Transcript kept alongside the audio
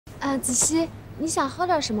子熙，你想喝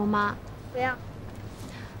点什么吗？不要。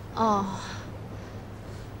哦，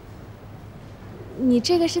你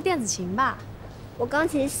这个是电子琴吧？我钢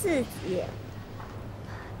琴4级。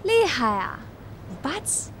厉害啊！我8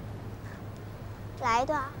级。来一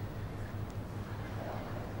段。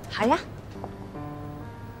好呀。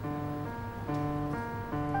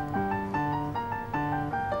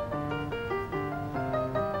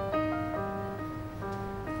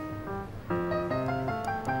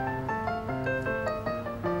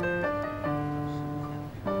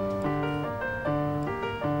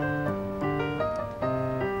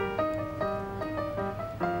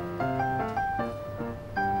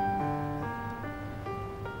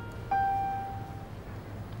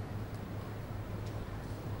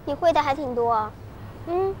你会的还挺多。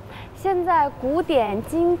现在古典、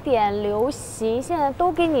经典、流行，现在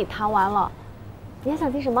都给你弹完了。你还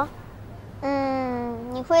想听什么？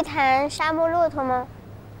你会弹沙漠骆驼吗？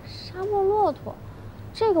沙漠骆驼，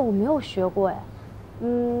这个我没有学过哎。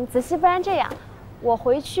子熙，不然这样，我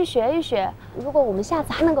回去学一学。如果我们下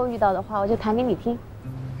次还能够遇到的话，我就弹给你听。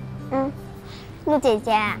陆姐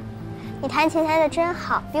姐，你弹琴弹得真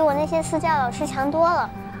好，比我那些私教老师强多了。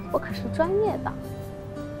我可是专业的。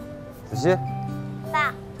子熙，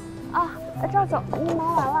爸。赵总，您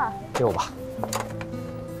忙完了？给我吧。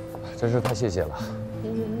真是太谢谢了。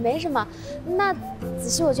没什么。那子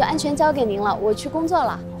熙我就安全交给您了，我去工作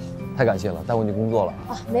了。太感谢了，耽误你工作了。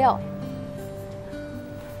没有。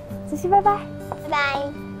子熙，拜拜。拜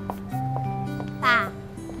拜。爸，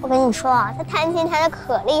我跟你说，他弹琴弹得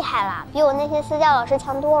可厉害了，比我那些私教老师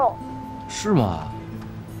强多了。是吗？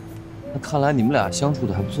那看来你们俩相处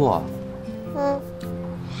的还不错啊。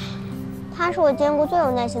她是我见过最有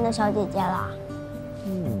耐心的小姐姐了。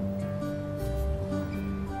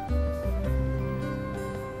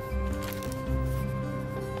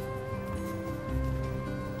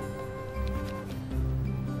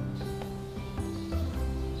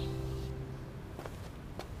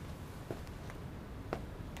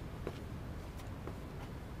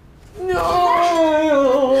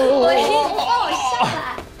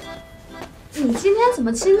你今天怎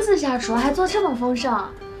么亲自下厨，还做这么丰盛？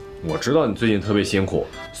我知道你最近特别辛苦，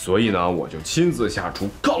所以呢，我就亲自下厨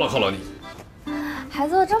犒劳犒劳你。还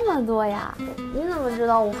做这么多呀？你怎么知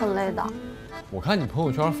道我很累的？我看你朋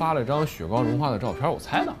友圈发了张雪糕融化的照片，我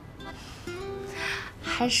猜的。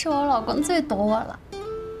还是我老公最懂我了。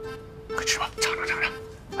快吃吧，尝尝尝尝。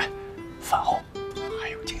哎，饭后还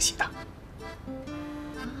有惊喜的。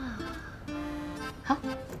好。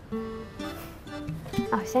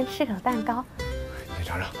先吃口蛋糕。你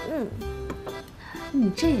尝尝。你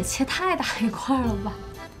这也切太大一块了吧？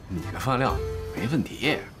你的饭量没问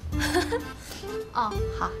题。好，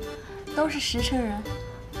都是实诚人。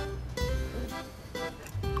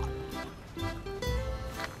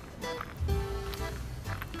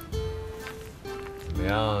怎么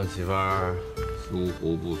样，媳妇儿，舒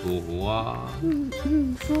服不舒服啊？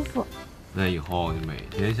舒服。那以后你每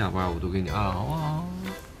天下班我都给你按，好不好？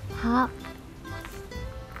好。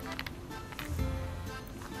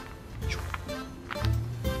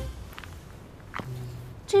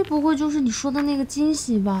这不会就是你说的那个惊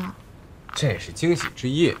喜吧？这是惊喜之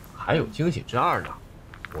一，还有惊喜之二呢。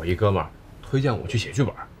我一哥们儿推荐我去写剧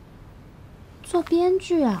本，做编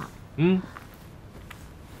剧啊？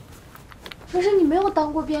可是你没有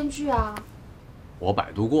当过编剧啊。我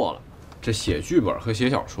百度过了，这写剧本和写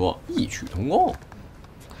小说异曲同工。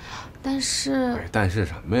但是，但是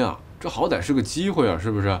什么呀？这好歹是个机会啊，是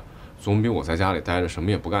不是？总比我在家里待着什么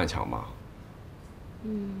也不干强吧？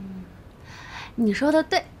你说的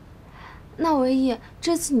对。那唯一，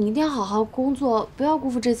这次你一定要好好工作，不要辜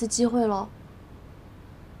负这次机会喽。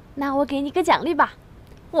那我给你个奖励吧，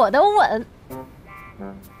我的吻。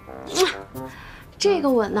这个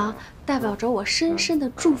吻呢，代表着我深深的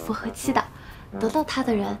祝福和期待，得到它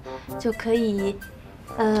的人就可以，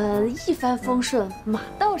一帆风顺，马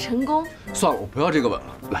到成功。算了，我不要这个吻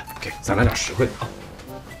了。来，咱来点实惠的啊！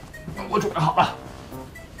我准备好了。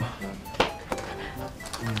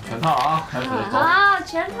全套啊，开始走。好，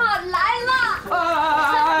全套来了。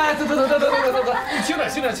等，轻点，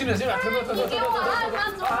疼。你给我按上，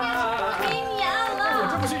昨天是我给你按了。我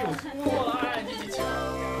这不是有错了？你轻。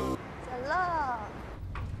怎了？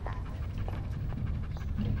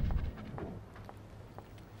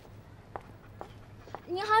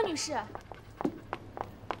您好，女士。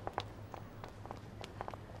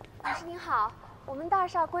女士您好，我们大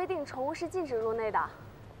厦规定宠物是禁止入内的。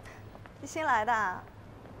你新来的啊？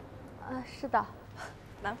是的。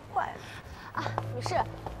难怪。女士，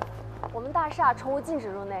我们大厦宠物禁止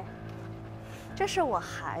入内。这是我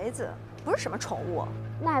孩子，不是什么宠物。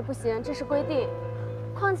那也不行，这是规定。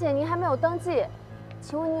况且您还没有登记，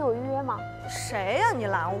请问你有预约吗？谁呀？你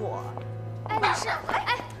拦我？哎，你是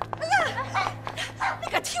哎呀！你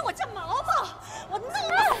敢踢我家毛毛？我弄死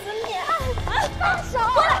你！啊！放手！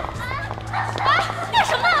过来！干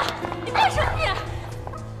什么？你干什么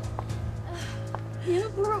你？您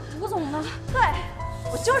不是吴总吗？对，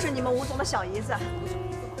我就是你们吴总的小姨子。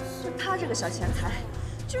就他这个小钱财，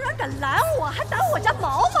居然敢拦我，还打我家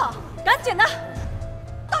毛毛！赶紧的，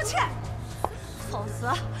道歉，否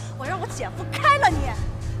则我让我姐夫开了你。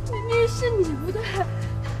明明是你不对，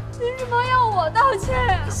凭什么要我道歉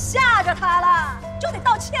呀？吓着他了，就得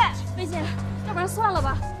道歉。薇姐，要不然算了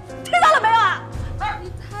吧。听到了没有啊？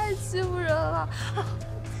你太欺负人了！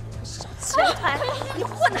小钱财，你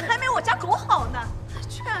混的还没我家狗好呢，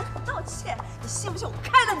居然不道歉，你信不信我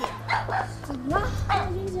开了你？怎么了，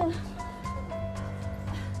薇姐？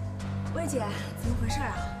薇姐，怎么回事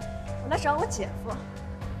啊？我来找我姐夫，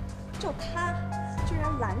就他居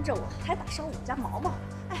然拦着我，还打伤我家毛毛。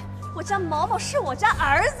哎，我家毛毛是我家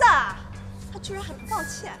儿子，他居然还不道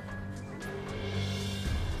歉。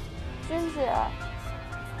君姐，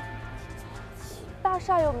大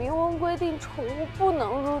厦有明文规定，宠物不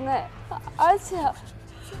能入内，而且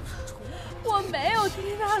我没有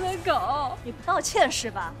踢他的狗。你不道歉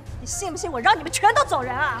是吧？你信不信我让你们全都走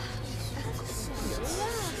人啊？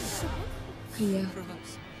海爷，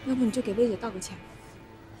要不你就给薇姐道个歉。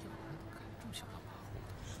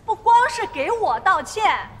不光是给我道歉，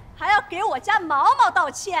还要给我家毛毛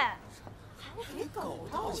道歉，还给狗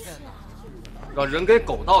道歉呢？让人给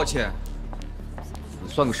狗道歉，你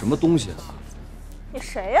算个什么东西啊？你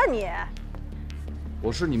谁呀你？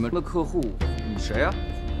我是你们的客户，你谁啊？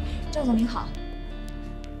赵总您好。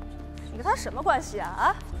你跟他什么关系啊？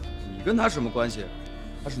啊？你跟他什么关系？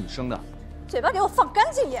他是你生的。嘴巴给我放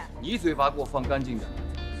干净点！你嘴巴给我放干净点，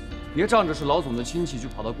别仗着是老总的亲戚就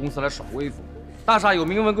跑到公司来耍威风。大厦有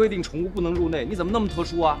明文规定，宠物不能入内，你怎么那么特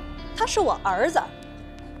殊啊？他是我儿子，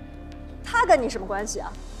他跟你什么关系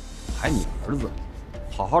啊？还你儿子，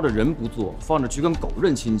好好的人不做，放着去跟狗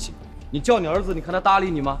认亲戚。你叫你儿子，你看他搭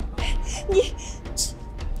理你吗？你，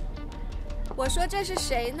我说这是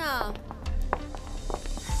谁呢？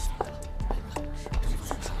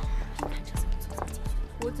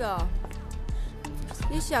吴总，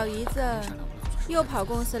你小姨子又跑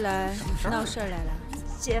公司来闹事儿来了。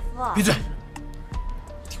姐夫，闭嘴！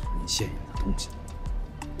丢人现眼的东西！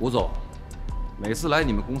吴总，每次来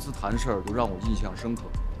你们公司谈事儿都让我印象深刻。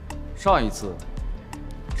上一次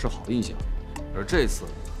是好印象，而这次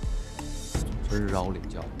真是让我领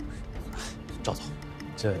教。赵总，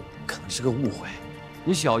这可能是个误会。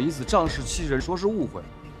你小姨子仗势欺人，说是误会，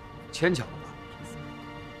牵强了吧？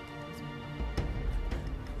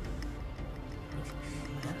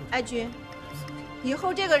爱军，以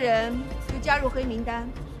后这个人就加入黑名单，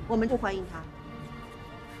我们不欢迎他。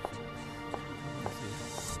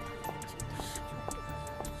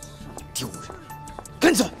丢人！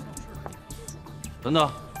跟着！等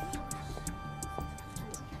等，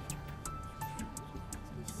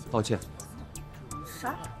道歉。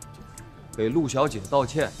啥？给陆小姐道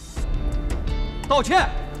歉。道歉！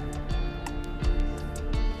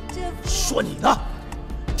姐夫，说你呢，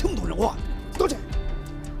听不懂人话，道歉。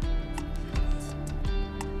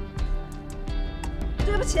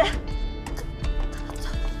对不起。实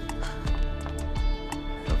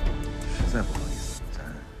在不好意思，咱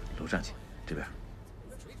楼上请，这边。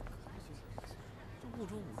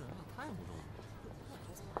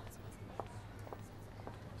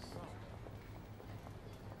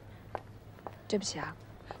对不起啊，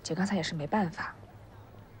姐刚才也是没办法。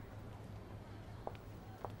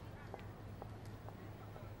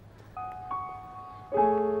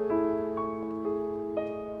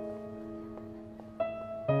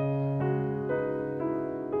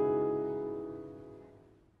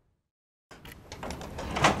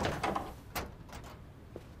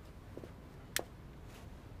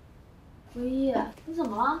唯一，你怎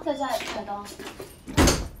么了？在家也不开灯。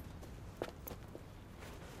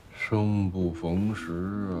生不逢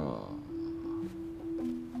时啊！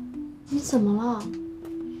你怎么了？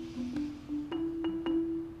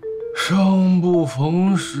生不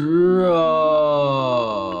逢时啊！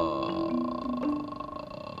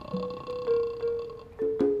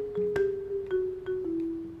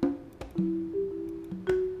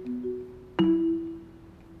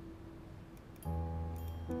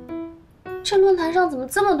这论坛上怎么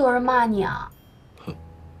这么多人骂你啊？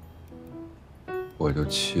我就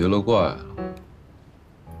奇了怪了，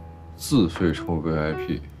自费充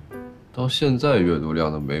VIP， 到现在阅读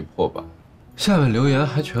量都没破百，下面留言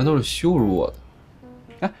还全都是羞辱我的。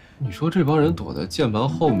哎，你说这帮人躲在键盘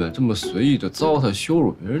后面这么随意的糟蹋羞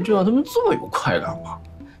辱别人，就让他们这么有快感吗？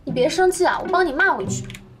你别生气啊，我帮你骂回去。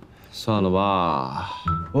算了吧，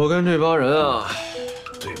我跟这帮人啊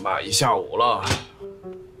对骂一下午了，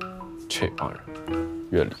这帮人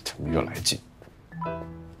越理他们越来劲。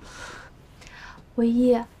唯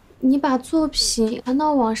一，你把作品传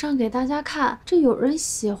到网上给大家看，这有人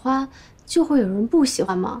喜欢，就会有人不喜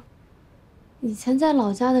欢吗？以前在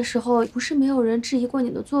老家的时候，不是没有人质疑过你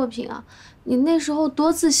的作品啊，你那时候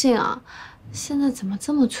多自信啊，现在怎么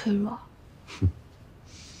这么脆弱？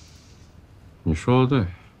你说的对，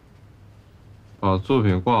把作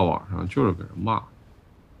品挂网上就是给人骂。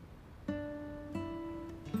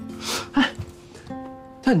哎，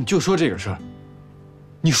但你就说这个事儿，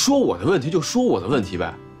你说我的问题就说我的问题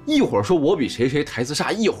呗，一会儿说我比谁谁台词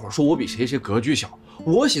差，一会儿说我比谁谁格局小。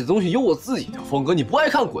我写的东西有我自己的风格，你不爱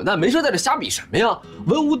看滚蛋，没事在这瞎比什么呀？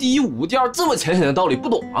文无第一，武无第二，这么浅显的道理不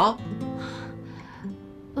懂啊？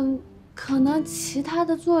可能其他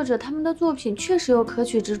的作者他们的作品确实有可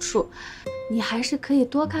取之处，你还是可以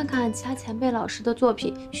多看看其他前辈老师的作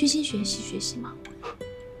品，虚心学习学习嘛。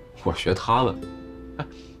我学他们，哎，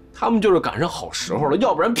他们就是赶上好时候了，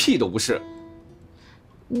要不然屁都不是。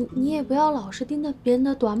你也不要老是盯着别人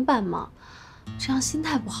的短板嘛，这样心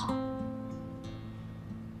态不好。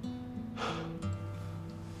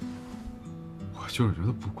我就是觉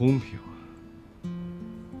得不公平，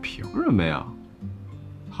凭什么呀？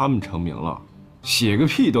他们成名了，写个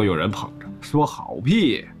屁都有人捧着，说好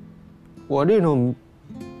屁。我这种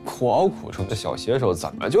苦熬苦成的小写手，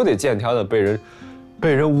怎么就得见天的被人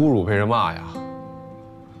侮辱、被人骂呀？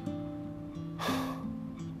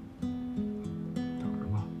等着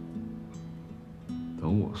吧，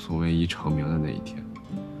等我宋唯一成名的那一天，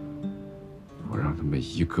我让他们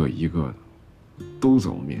一个一个的都在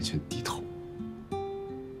我面前低头。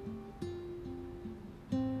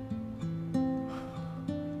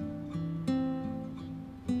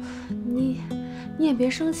你也别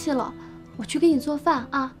生气了，我去给你做饭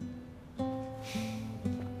啊。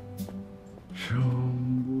生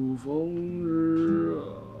不逢日啊！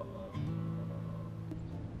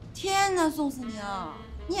天哪，宋思明，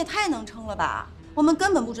你也太能撑了吧！我们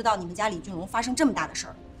根本不知道你们家李俊龙发生这么大的事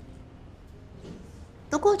儿。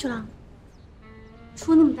都过去了，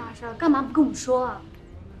出那么大事儿，干嘛不跟我们说啊？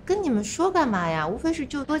跟你们说干嘛呀？无非是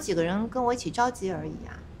就多几个人跟我一起着急而已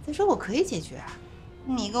啊。再说我可以解决啊。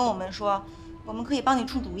你跟我们说，我们可以帮你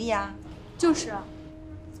出主意啊。就是。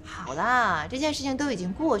好啦，这件事情都已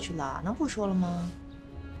经过去了，能不说了吗？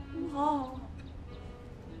好，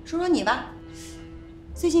说说你吧，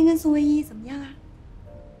最近跟宋唯一怎么样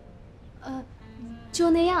啊？就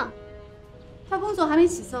那样。他工作还没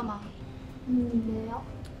起色吗？没有。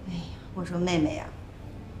哎呀，我说妹妹呀，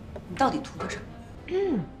你到底图个什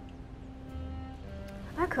么？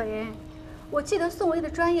哎，可盈，我记得宋唯一的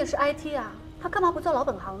专业是 IT 啊，他干嘛不做老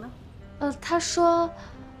本行呢？他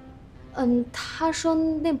说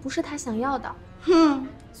那不是他想要的。哼，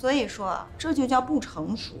所以说这就叫不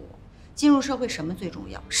成熟。进入社会什么最重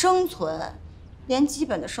要？生存，连基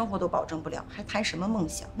本的生活都保证不了，还谈什么梦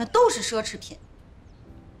想？那都是奢侈品。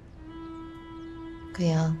可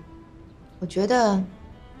盈，我觉得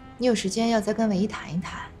你有时间要再跟唯一谈一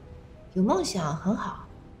谈。有梦想很好，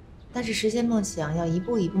但是实现梦想要一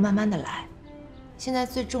步一步慢慢的来。现在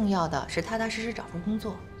最重要的是踏踏实实找份工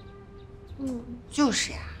作。就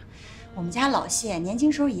是呀，我们家老谢年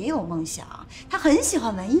轻时候也有梦想，他很喜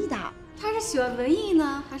欢文艺的。他是喜欢文艺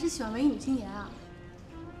呢，还是喜欢文艺女青年啊？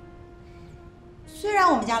虽然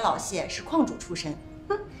我们家老谢是矿主出身，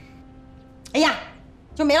哎呀，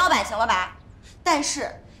就煤老板行了吧？但是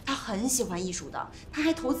他很喜欢艺术的，他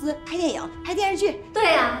还投资拍电影、拍电视剧。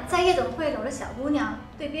对呀，在夜总会搂着小姑娘，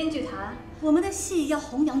对编剧谈我们的戏要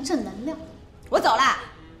弘扬正能量。我走了，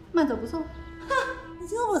慢走不送。哼，你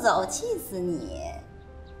就不走，气死你！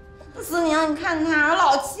思明，你看他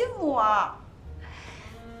老欺负我。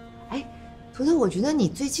哎，图图，我觉得你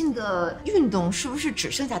最近的运动是不是只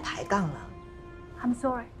剩下抬杠了 ？I'm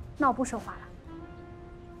sorry， 那我不说话了。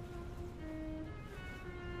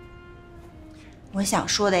我想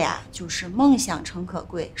说的呀，就是梦想诚可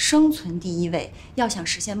贵，生存第一位。要想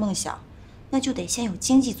实现梦想，那就得先有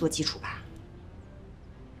经济做基础吧。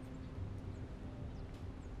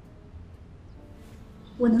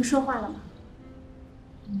我能说话了吗？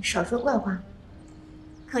你少说怪话。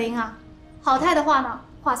可盈啊，好太的话呢，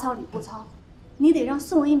话糙理不糙，你得让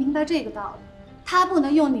宋唯一明白这个道理。他不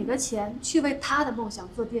能用你的钱去为他的梦想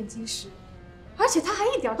做奠基石，而且他还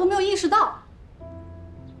一点都没有意识到。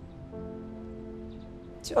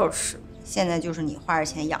就是，现在就是你花着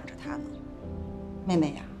钱养着他呢。妹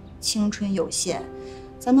妹呀，青春有限，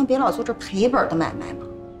咱能别老做这赔本的买卖吗？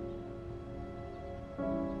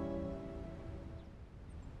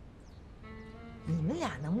你们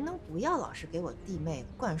俩能不不能不要老是给我弟妹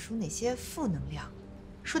灌输那些负能量，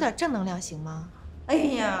输点正能量行吗？哎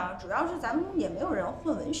呀，主要是咱们也没有人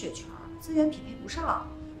混文学圈，资源匹配不上，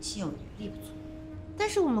吸引力不足。但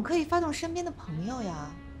是我们可以发动身边的朋友呀，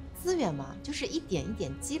资源嘛，就是一点一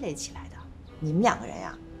点积累起来的。你们2个人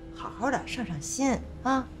呀，好好的上心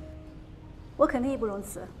啊！我肯定义不容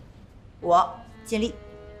辞，我尽力。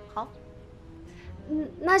好，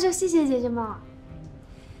那就谢谢姐姐们。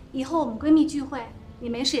以后我们闺蜜聚会，你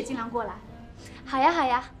没事也尽量过来。好呀，好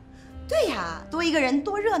呀。对呀，多一个人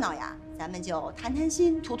多热闹呀！咱们就谈谈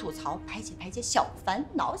心，吐吐槽，排解小烦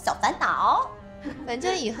恼。反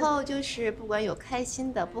正以后就是不管有开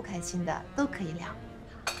心的、不开心的都可以聊。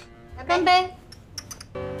干杯！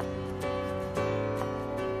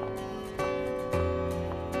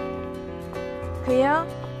可盈，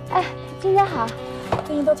哎，君姐好，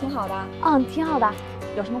最近都挺好的。嗯，挺好的。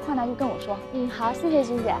有什么困难就跟我说。好，谢谢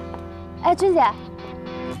君姐。哎，君姐，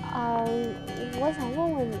我想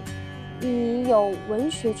问问你，你有文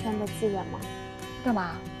学圈的资源吗？干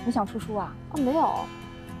嘛？你想出书啊？没有，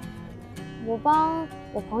我帮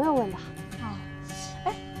我朋友问的。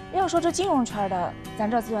哎，要说这金融圈的，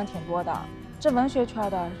咱这资源挺多的，这文学圈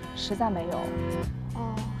的实在没有。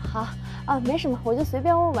好，没什么，我就随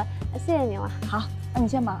便问问。谢谢您了。好，那你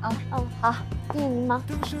先忙啊。好，谢谢您忙。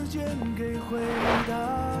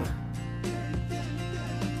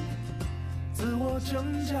自我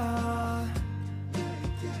挣扎，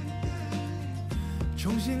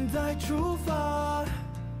重新再出发，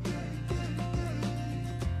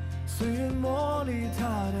岁月磨砺它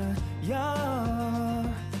的牙，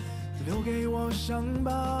留给我伤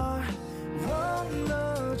疤。忘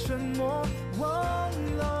了沉默，忘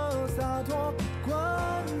了洒脱，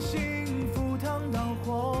关心赴汤蹈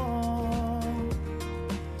火，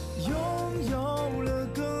拥有了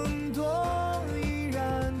更多，依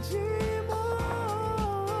然寂寞。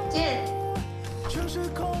城市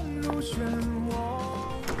空如漩涡。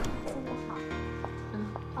陈总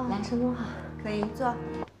好。来，陈总好。可以坐。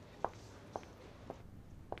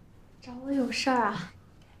找我有事儿啊？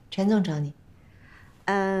陈总找你。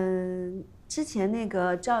之前那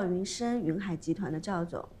个赵云生云海集团的赵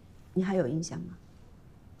总，你还有印象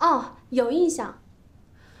吗？有印象。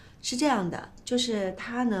是这样的，就是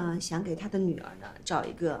他呢想给他的女儿呢找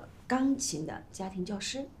一个钢琴的家庭教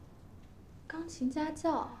师。钢琴家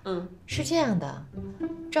教？是这样的，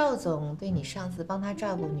赵总对你上次帮他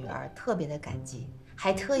照顾女儿特别的感激，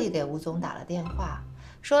还特意给吴总打了电话，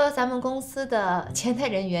说咱们公司的前台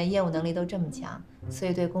人员业务能力都这么强，所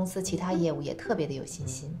以对公司其他业务也特别的有信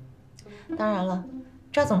心。当然了，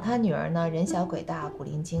赵总他女儿呢人小鬼大，古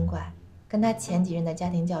灵精怪，跟他前几任的家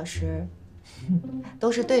庭教师都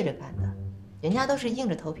是对着干的，人家都是硬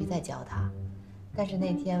着头皮在教他，但是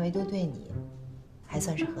那天唯独对你还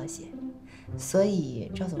算是和谐，所以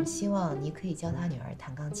赵总希望你可以教他女儿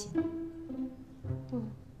弹钢琴。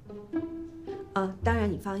当然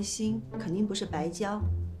你放心，肯定不是白教，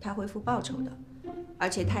他会付报酬的，而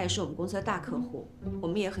且他也是我们公司的大客户，我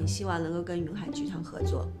们也很希望能够跟云海集团合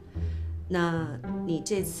作。那你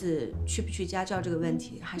这次去不去家教这个问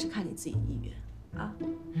题，还是看你自己意愿啊。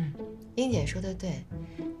英姐说的对，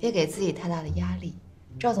别给自己太大的压力。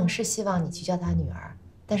赵总是希望你去教他女儿，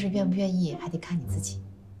但是愿不愿意还得看你自己。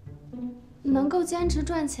能够兼职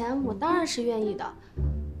赚钱，我当然是愿意的。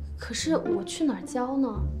可是我去哪儿教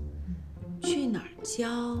呢？去哪儿教？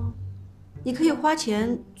你可以花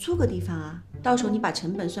钱租个地方啊，到时候你把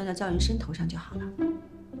成本算在赵云生头上就好了。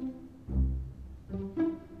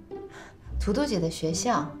图图姐的学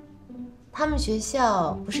校，他们学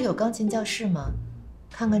校不是有钢琴教室吗？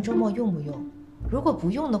看看周末用不用，如果不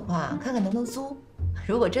用的话，看看能不能租。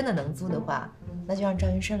如果真的能租的话，那就让赵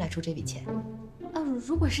云生来出这笔钱。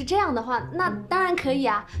如果是这样的话，那当然可以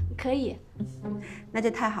啊，可以。那就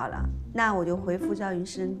太好了，那我就回复赵云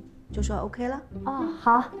生，就说 OK 了。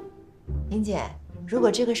好。英姐，如果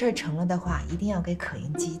这个事儿成了的话，一定要给可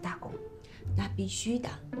盈记一大功。那必须的。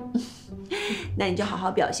那你就好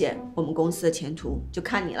好表现，我们公司的前途就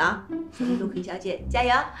看你了。陆可盈小姐，加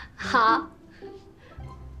油！好。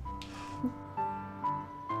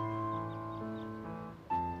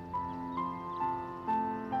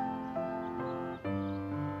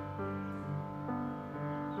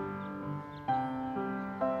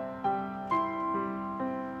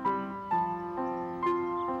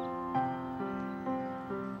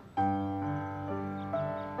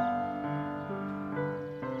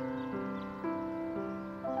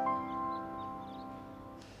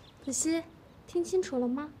子熙，听清楚了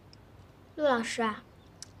吗？陆老师啊，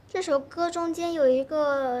这首歌中间有一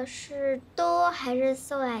个是哆还是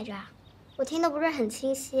嗦来着？我听的不是很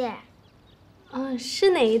清晰哎。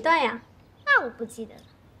是哪一段呀？那我不记得了。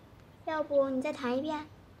要不你再弹一遍？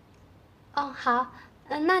哦，好，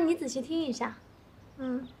那你仔细听一下。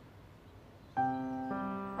嗯。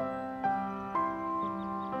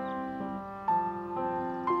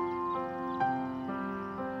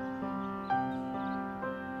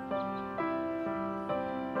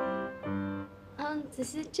子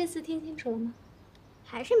熙，这次听清楚了吗？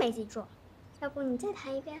还是没记住，要不你再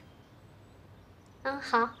弹一遍？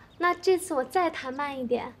好，那这次我再弹慢一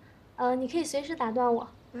点，你可以随时打断我。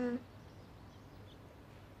嗯。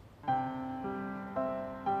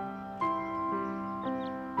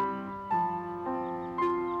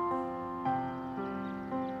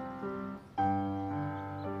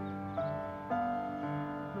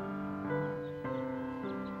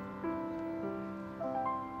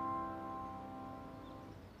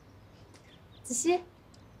子熙，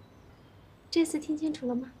这次听清楚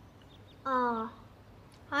了吗？哦，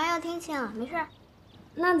好像要听清了，没事。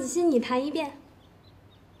那子熙你弹一遍。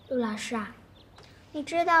陆老师啊，你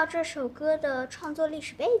知道这首歌的创作历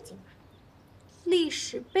史背景吗？历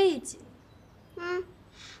史背景？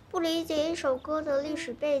不理解一首歌的历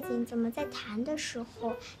史背景，怎么在弹的时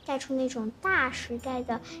候带出那种大时代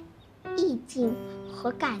的意境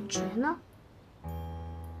和感觉呢？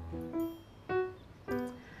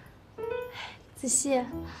子熙，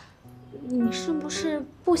你是不是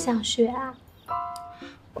不想学啊？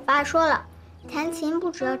我爸说了，弹琴不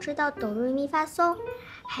只要知道哆瑞咪发嗦，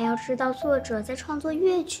还要知道作者在创作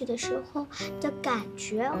乐曲的时候的感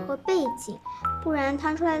觉和背景，不然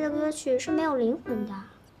弹出来的歌曲是没有灵魂的。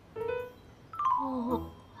哦，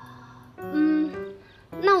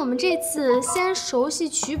那我们这次先熟悉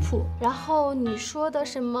曲谱，然后你说的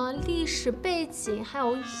什么历史背景还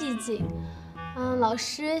有意境，老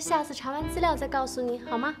师下次查完资料再告诉你，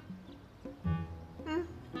好吗？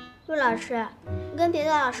陆老师，你跟别的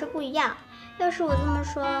老师不一样。要是我这么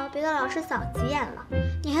说，别的老师早急眼了。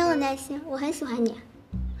你很有耐心，我很喜欢你。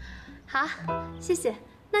好，谢谢。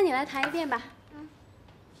那你来弹一遍吧。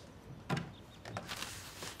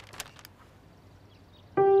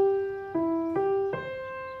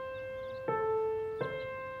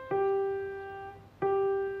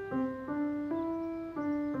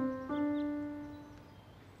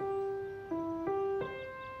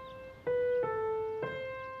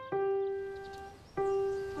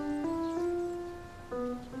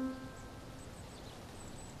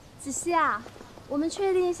子熙啊，我们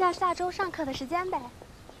确定一下下周上课的时间呗。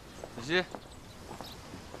子熙。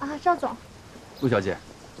赵总。陆小姐。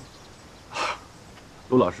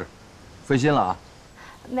陆老师，费心了啊。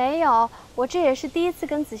没有，我这也是第一次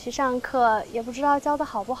跟子熙上课，也不知道教的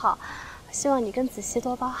好不好，希望你跟子熙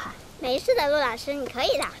多包涵。没事的，陆老师，你可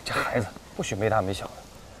以的。这孩子不许没大没小的。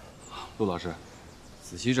陆老师，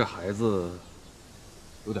子熙这孩子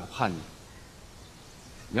有点叛逆，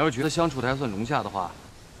你要是觉得相处的还算融洽的话，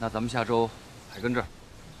那咱们下周还跟这儿。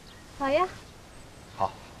好呀。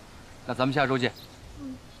好，那咱们下周见。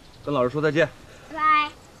跟老师说再见。拜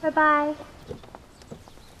拜。拜拜。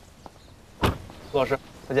陆老师，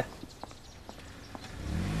再见。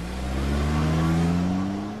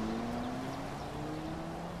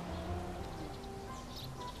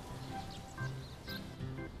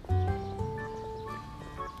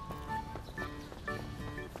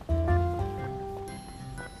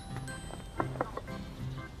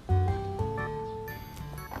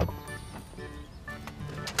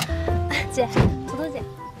姐，图图姐，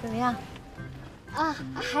怎么样？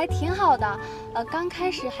还挺好的。刚开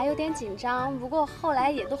始还有点紧张，不过后来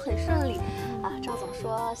也都很顺利。赵总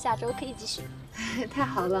说下周可以继续。太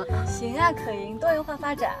好了。行啊，可盈，多元化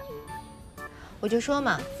发展。我就说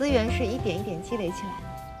嘛，资源是一点一点积累起来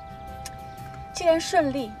的。既然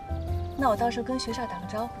顺利，那我到时候跟学校打个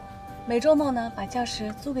招呼，每周末呢把教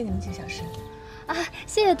室租给你们几个小时。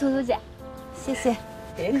谢谢图图姐。谢谢。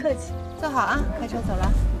别客气。坐好啊，开车走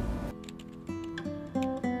了。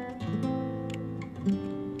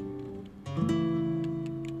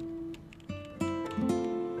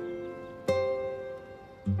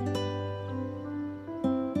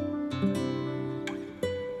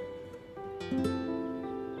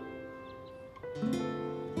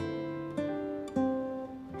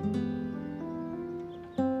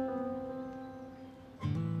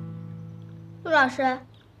陆老师，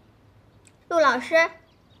陆老师，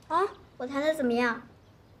我弹的怎么样？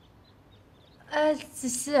子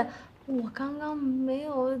熙，我刚刚没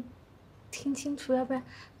有听清楚，要不然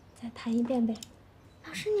再弹一遍呗。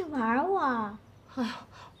老师，你玩我？哎呦，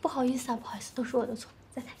不好意思啊，不好意思，都是我的错，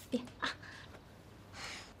再弹一遍啊。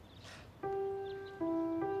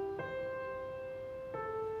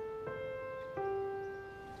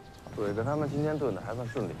鬼子他们今天炖的还算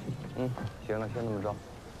顺利。行，那先这么着。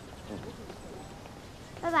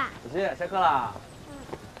拜拜。子琪，下课啦。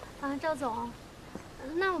啊，赵总，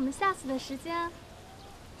那我们下次的时间，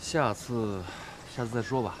下次再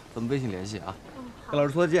说吧，咱们微信联系啊。跟老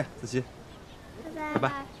师说再见，子琪。拜拜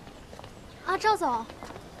拜。啊，赵总，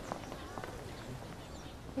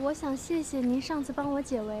我想谢谢您上次帮我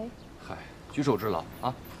解围。嗨，举手之劳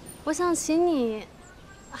啊。我想请你，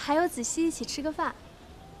还有子熙一起吃个饭。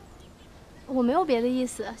我没有别的意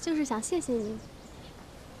思，就是想谢谢你。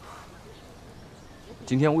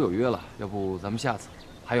今天我有约了，要不咱们下次。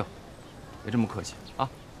还有，别这么客气啊。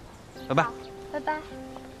拜拜。拜拜。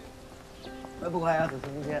乖不乖呀，子琪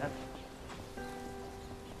今天？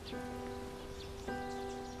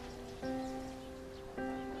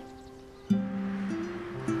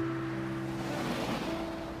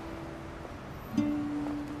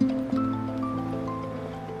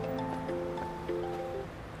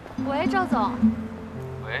喂，赵总。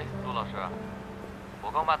喂，陆老师，我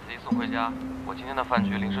刚把子怡送回家，我今天的饭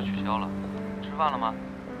局临时取消了，吃饭了吗？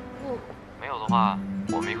没有的话，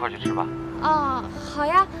我们一块去吃吧。哦，好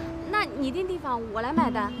呀，那你定地方，我来买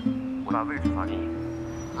单。我把位置发给你。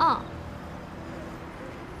嗯。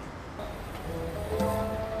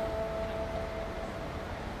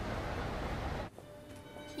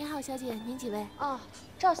你好，小姐，您几位？哦，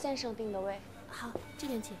赵先生订的位。好，这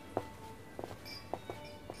边请。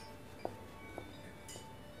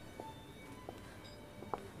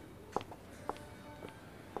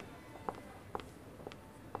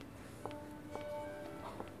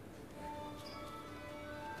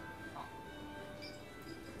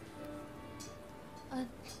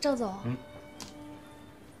赵总，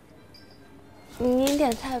您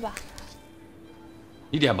点菜吧。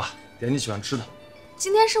你点吧，点你喜欢吃的。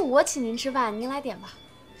今天是我请您吃饭，您来点吧。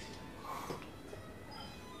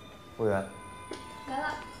服务员，来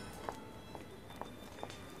了。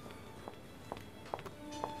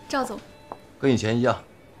赵总，跟以前一样，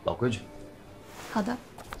老规矩。好的。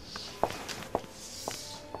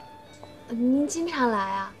您经常来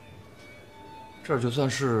啊？这就算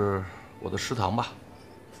是我的食堂吧。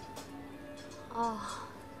哦。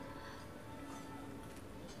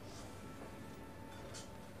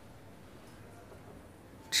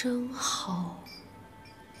真好。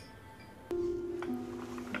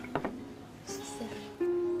谢谢。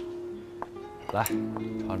来，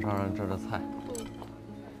尝尝这菜。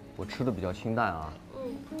我吃的比较清淡啊。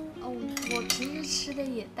我平时吃的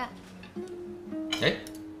也淡。哎，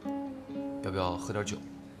要不要喝点酒？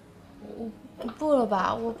不了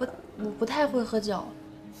吧，我不太会喝酒。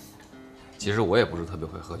其实我也不是特别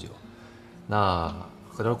会喝酒，那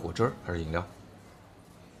喝点果汁还是饮料？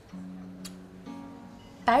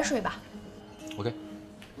白水吧。OK，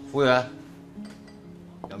 服务员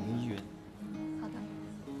，2名1元。好的。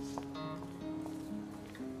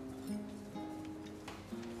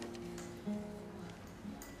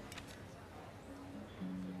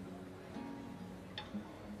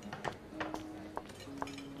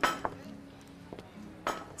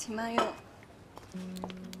请慢用。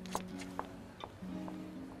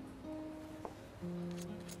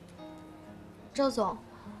赵总，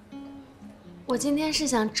我今天是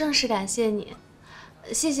想正式感谢你，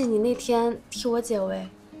谢谢你那天替我解围。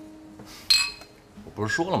我不是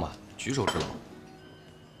说了吗？举手之劳。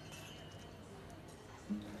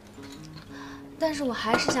但是我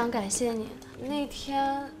还是想感谢你，那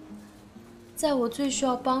天在我最需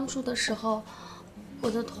要帮助的时候，我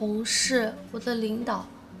的同事、我的领导，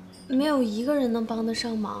没有一个人能帮得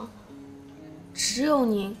上忙，只有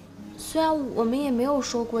您。虽然我们也没有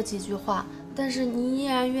说过几句话，但是您依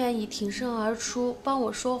然愿意挺身而出，帮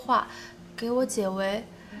我说话，给我解围，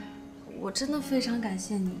我真的非常感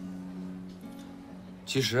谢你。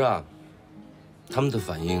其实啊，他们的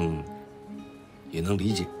反应也能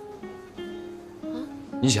理解。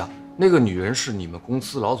你想，那个女人是你们公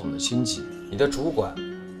司老总的亲戚，你的主管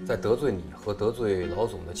在得罪你和得罪老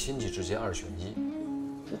总的亲戚之间2选1，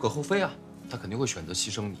无可厚非啊，他肯定会选择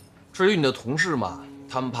牺牲你。至于你的同事嘛，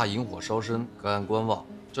他们怕引火烧身，隔岸观望，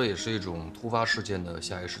这也是一种突发事件的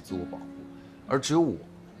下意识自我保护。而只有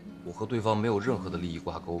我和对方没有任何的利益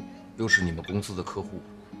挂钩，又是你们公司的客户，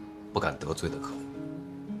不敢得罪的客户。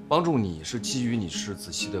帮助你是基于你是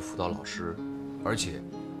子熙的辅导老师，而且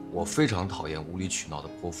我非常讨厌无理取闹的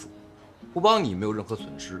泼妇。不帮你没有任何损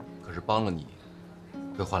失，可是帮了你，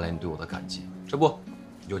会换来你对我的感激。这不，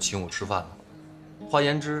你就请我吃饭了。换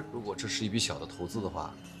言之，如果这是一笔小的投资的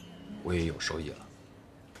话，我也有收益了。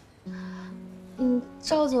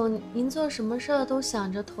赵总，您做什么事儿都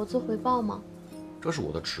想着投资回报吗？这是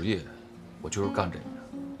我的职业，我就是干这个。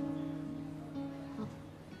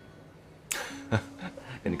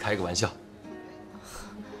跟你开个玩笑。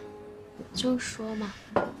就说嘛。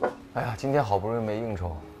哎呀，今天好不容易没应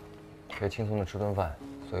酬，可以轻松的吃顿饭，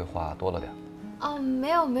所以话多了点。哦，没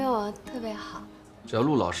有，特别好。只要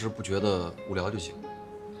陆老师不觉得无聊就行。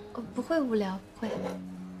不会无聊，不会。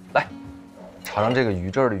来，尝尝这个鱼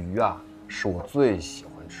这儿的鱼啊，是我最喜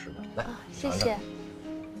欢吃的。来，谢谢。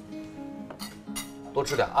多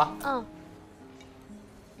吃点啊。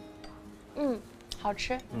好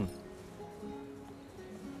吃。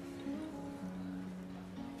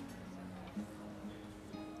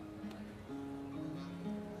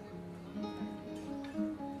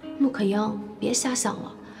陆可英，别瞎想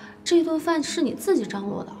了，这顿饭是你自己张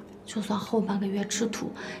罗的，就算后半个月吃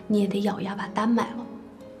土，你也得咬牙把单买了。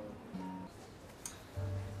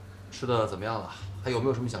吃的怎么样了？还有没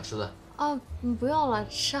有什么想吃的？哦，不用了，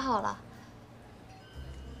吃好了。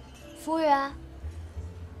服务员，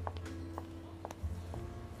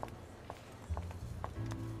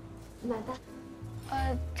买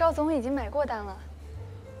单。赵总已经买过单了。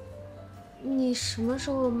你什么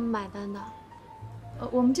时候买单的？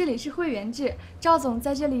我们这里是会员制，赵总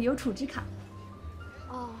在这里有储值卡。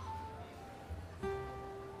哦。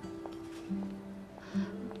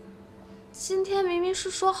今天明明是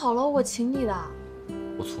说好了我请你的。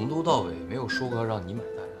我从头到尾没有说过要让你买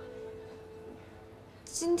单啊。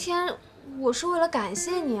今天我是为了感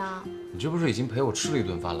谢你啊。你这不是已经陪我吃了一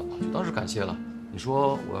顿饭了吗？就当是感谢了。你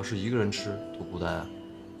说我要是一个人吃多孤单啊。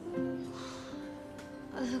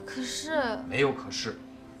可是。没有可是，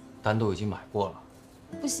单都已经买过了。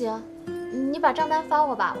不行，你把账单发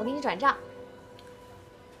我吧，我给你转账。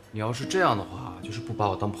你要是这样的话，就是不把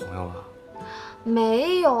我当朋友了。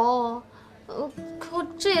没有，可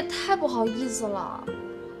这也太不好意思了。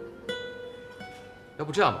要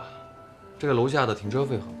不这样吧，这个楼下的停车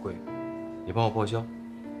费很贵，你帮我报销。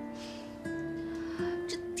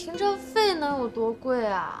这停车费能有多贵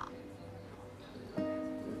啊？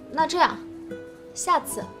那这样，下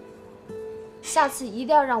次一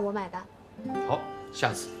定要让我买单。好。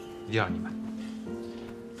下次一定让你买。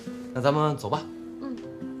那咱们走吧。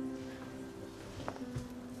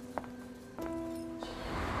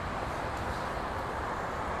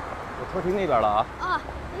我车停那边了啊。啊，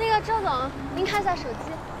那个赵总，您看一下手机。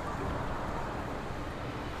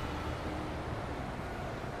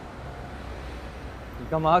你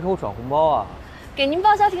干嘛给我转红包啊？给您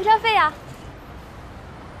报销停车费呀。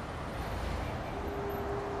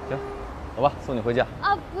行，走吧，送你回家。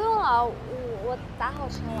啊，不用了，我打好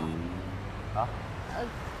车了。啊？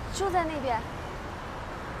就在那边。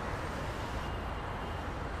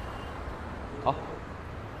好，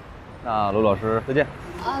那卢老师再见。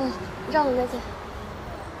赵总再见。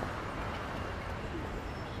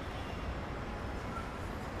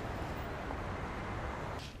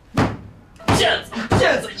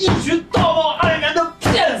骗子，一群道貌岸然的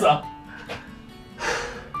骗子！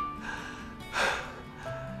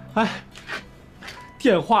哎，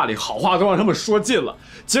电话里好话都让他们说尽了，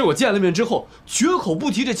结果见了面之后，绝口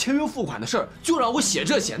不提这签约付款的事儿，就让我写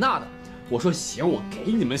这写那的。我说行，我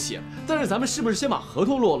给你们写，但是咱们是不是先把合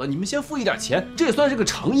同落了？你们先付一点钱，这也算是个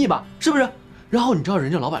诚意吧，是不是？然后你知道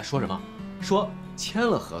人家老板说什么？说签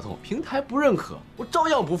了合同，平台不认可，我照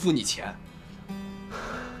样不付你钱。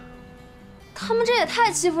他们这也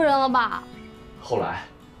太欺负人了吧！后来，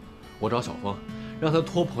我找小峰，让他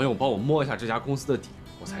托朋友帮我摸一下这家公司的底，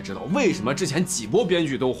我才知道为什么之前几波编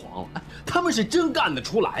剧都黄了。哎，他们是真干得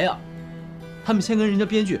出来呀！他们先跟人家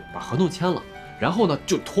编剧把合同签了，然后呢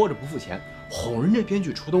就拖着不付钱，哄人家编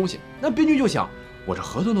剧出东西。那编剧就想，我这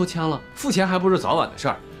合同都签了，付钱还不是早晚的事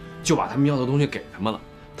儿，就把他们要的东西给他们了。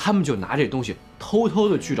他们就拿这东西偷偷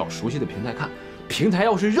的去找熟悉的平台看，平台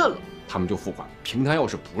要是认了，他们就付款；平台要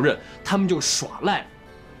是不认，他们就耍赖，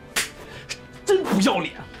真不要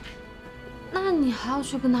脸。那你还要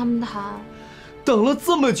去跟他们谈？等了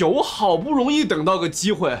这么久，我好不容易等到个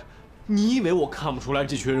机会，你以为我看不出来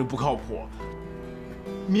这群人不靠谱？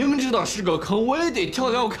明知道是个坑，我也得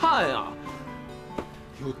跳跳看呀。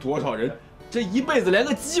有多少人这一辈子连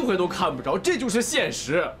个机会都看不着，这就是现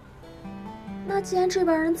实。那既然这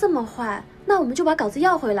帮人这么坏，那我们就把稿子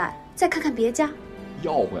要回来，再看看别家。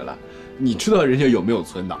要回来？你知道人家有没有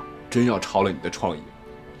存档？真要抄了你的创意，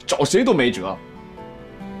找谁都没辙。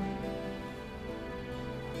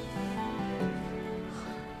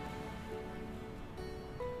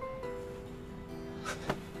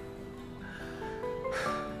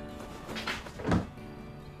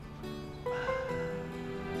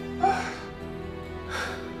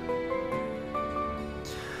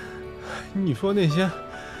你说那些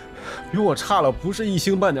比我差了不是一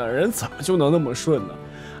星半点的人，怎么就能那么顺呢？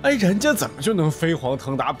哎，人家怎么就能飞黄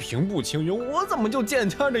腾达、平步青云？我怎么就见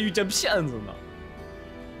天的遇见骗子呢？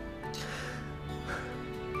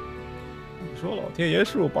你说老天爷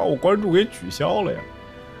是不是把我关注给取消了呀？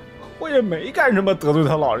我也没干什么得罪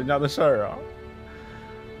他老人家的事儿啊。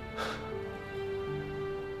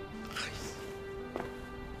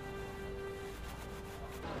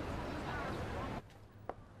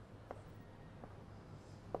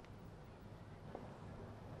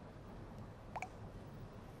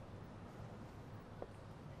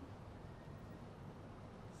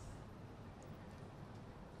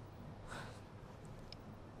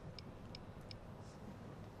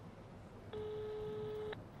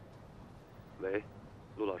喂，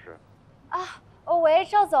陆老师。啊，喂，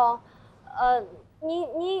赵总，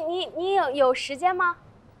你有时间吗？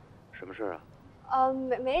什么事儿啊？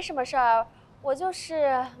没什么事儿，我就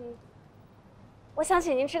是，我想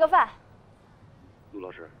请您吃个饭。陆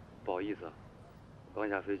老师，不好意思啊，我刚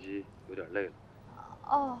下飞机，有点累了。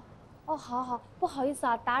好，不好意思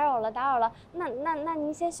啊，打扰了。那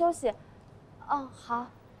您先休息。好，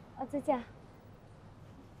再见。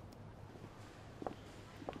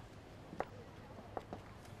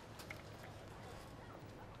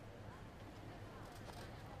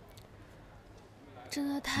真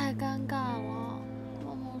的太尴尬了，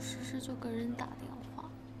冒冒失失就给人打电话。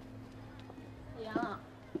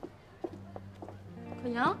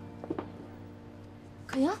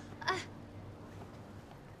可阳，哎，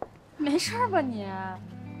没事吧你？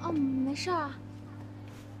没事啊。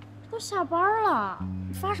都下班了，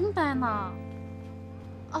你发什么呆呢？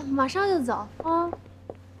马上就走啊。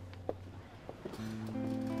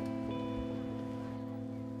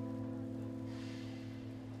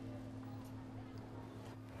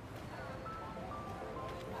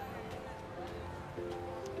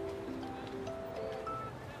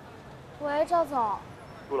喂，赵总。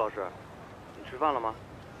陆老师，你吃饭了吗？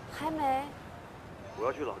还没。我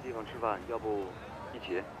要去老地方吃饭，要不一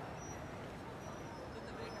起？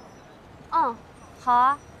好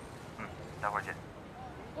啊。待会儿见。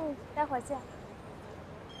待会儿见。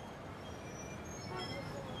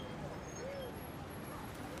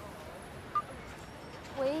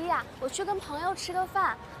唯一啊，我去跟朋友吃个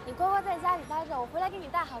饭，你乖乖在家里待着，我回来给你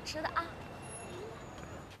带好吃的啊。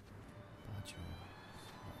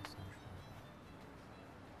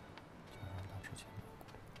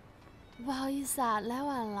不好意思啊，来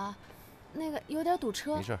晚了，那个有点堵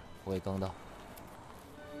车。没事，我也刚到。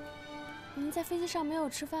您在飞机上没有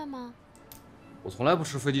吃饭吗？我从来不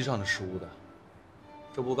吃飞机上的食物的，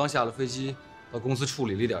这不刚下了飞机，到公司处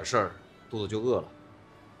理了一点事儿，肚子就饿了，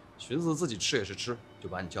寻思自己吃也是吃，就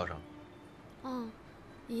把你叫上了。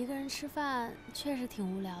一个人吃饭确实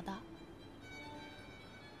挺无聊的。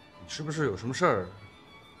你是不是有什么事儿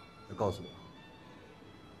要告诉我？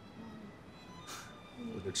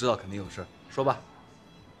我就知道肯定有事儿，说吧。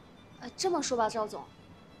这么说吧，赵总，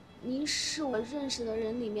您是我认识的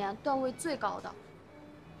人里面段位最高的。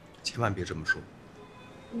千万别这么说。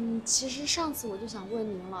其实上次我就想问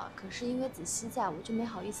您了，可是因为子熙在，我就没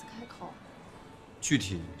好意思开口。具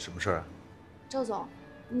体什么事儿啊？赵总，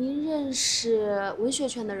您认识文学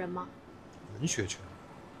圈的人吗？文学圈？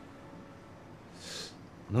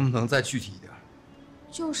能不能再具体一点？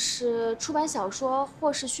就是出版小说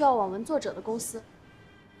或是需要网文作者的公司。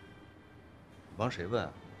你帮谁问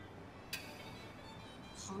啊？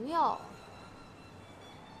朋友。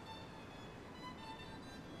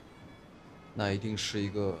那一定是一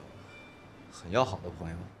个很要好的朋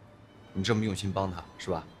友，你这么用心帮他，是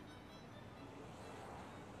吧？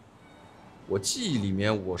我记忆里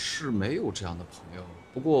面我是没有这样的朋友，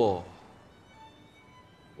不过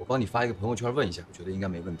我帮你发一个朋友圈问一下，我觉得应该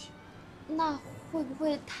没问题。那会不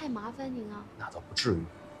会太麻烦您啊？那倒不至于。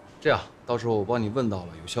这样，到时候我帮你问到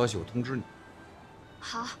了，有消息我通知你。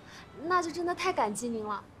好，那就真的太感激您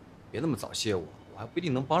了。别那么早谢我，我还不一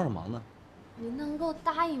定能帮上忙呢。您能够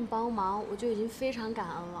答应帮忙，我就已经非常感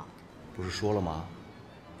恩了。不是说了吗？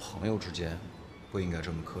朋友之间不应该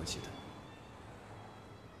这么客气的。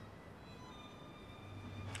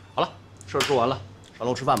好了，事儿说完了，上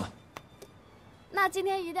楼吃饭吧。那今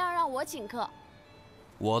天一定要让我请客。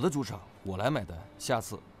我的主场我来买单，下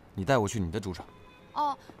次你带我去你的主场。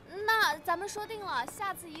哦，那咱们说定了，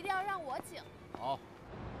下次一定要让我请。好。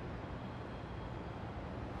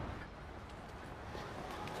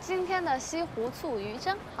今天的西湖醋鱼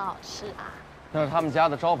真好吃啊！那是他们家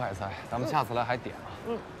的招牌菜，咱们下次来还点啊。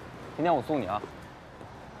今天我送你啊。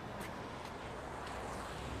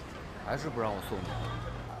还是不让我送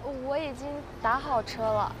你？我已经打好车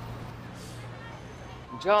了。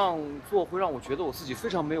你这样做会让我觉得我自己非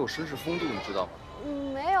常没有绅士风度，你知道吗？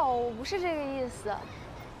没有，我不是这个意思。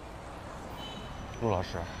陆老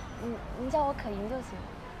师。您叫我可盈就行。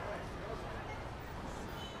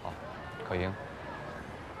好，可盈。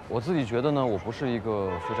我自己觉得呢，我不是一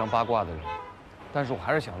个非常八卦的人，但是我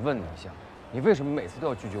还是想问你一下，你为什么每次都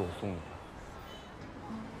要拒绝我送你？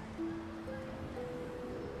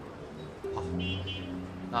好，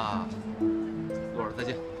那洛儿再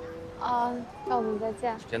见。啊，赵总再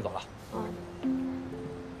见。先走了。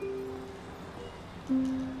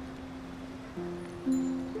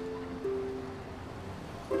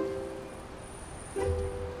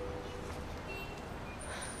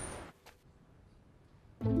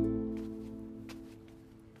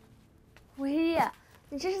唯一，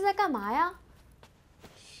你这是在干嘛呀？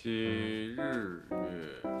昔日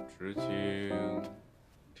月之清，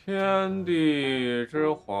天地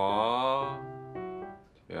之华，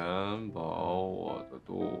填饱我的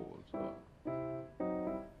肚子。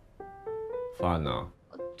饭呢？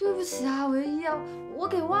对不起啊，唯一，我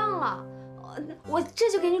给忘了，我这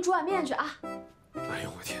就给你煮碗面去啊。哎呦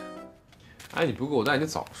我天！哎，你不给我带，你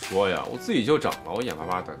早说呀！我自己就长了，我眼巴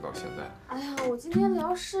巴等到现在。哎呀，我今天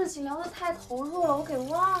聊事情聊得太投入了，我给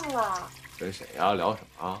忘了。跟谁呀？聊什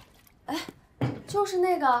么啊？哎，就是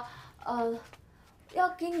那个，要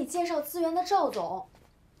给你介绍资源的赵总。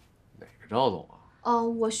哪个赵总啊？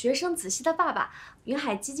我学生子熙的爸爸，云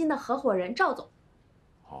海基金的合伙人赵总。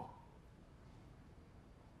哦。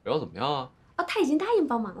聊怎么样啊？他已经答应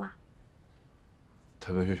帮忙了。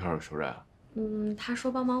他文学圈有熟人啊？他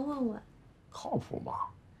说帮忙问问。靠谱吗？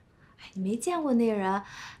哎，你没见过那人，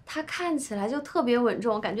他看起来就特别稳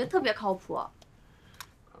重，感觉特别靠谱。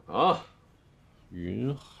看看啊，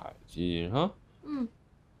云海基金啊。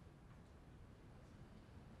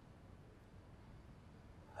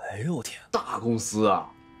哎呦我天，大公司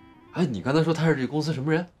啊！哎，你刚才说他是这公司什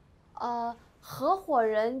么人？合伙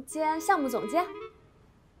人兼项目总监。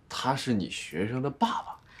他是你学生的爸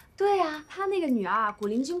爸。对呀，他那个女儿古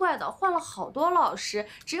灵精怪的，换了好多老师，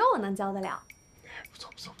只有我能教得了。不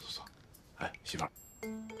错不错不错。哎，媳妇儿，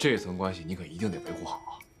这层关系你可一定得维护好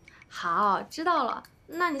啊。好，知道了。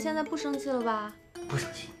那你现在不生气了吧？不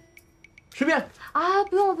生气。吃面啊，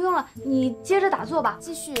不用了不用了，你接着打坐吧，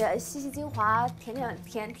继续吸吸精华，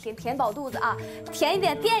填饱肚子啊，甜一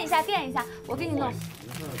点，垫一下垫一下，我给你弄。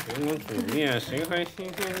给我煮面，谁还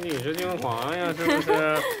新鲜你这精华呀？是不是？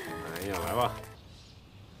哎呀，来吧。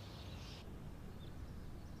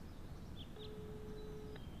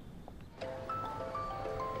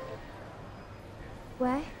喂。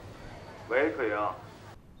喂，可盈，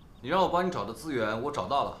你让我帮你找的资源，我找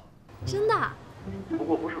到了。真的？不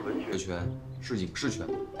过不是文学圈，是影视圈。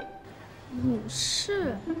影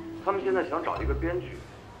视？他们现在想找一个编剧。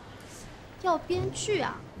要编剧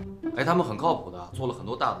啊？哎，他们很靠谱的，做了很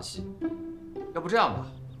多大的戏。要不这样吧，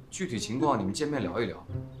具体情况你们见面聊一聊，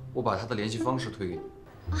我把他的联系方式推给你。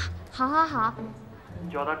啊，好好好。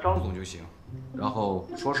叫他张总就行，然后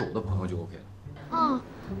说是我的朋友就 OK 了。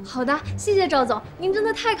好的，谢谢赵总，您真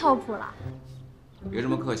的太靠谱了。别这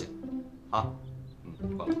么客气，啊，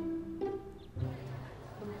挂了。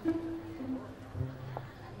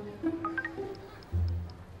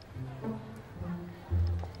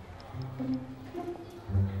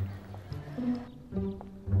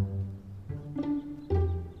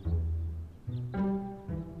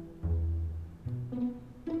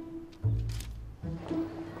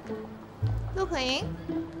陆可盈，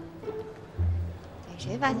给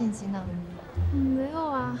谁发信息呢？没有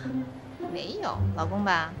啊。没有，老公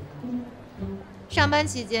吧？上班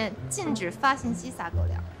期间禁止发信息撒狗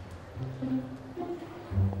粮。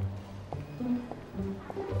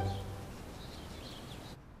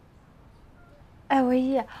哎，唯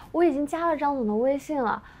一，我已经加了张总的微信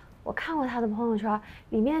了，我看过他的朋友圈，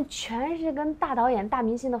里面全是跟大导演、大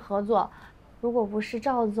明星的合作。如果不是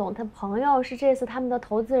赵总他朋友是这次他们的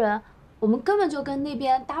投资人，我们根本就跟那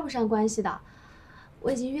边搭不上关系的。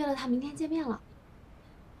我已经约了他明天见面了。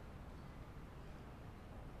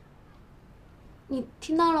你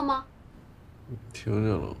听到了吗？听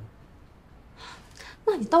见了。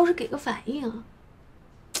那你倒是给个反应啊！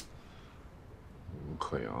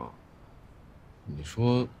可盈，你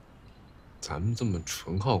说，咱们这么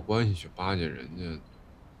纯靠关系去巴结人家，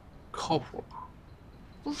靠谱吗？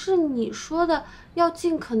不是你说的要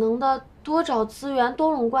尽可能的多找资源、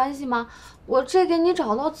多拢关系吗？我这给你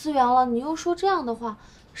找到资源了，你又说这样的话，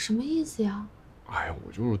什么意思呀？哎，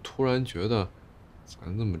我就是突然觉得，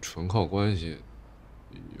咱这么纯靠关系，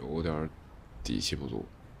有点底气不足。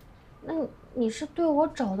那你是对我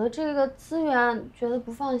找的这个资源觉得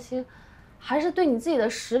不放心，还是对你自己的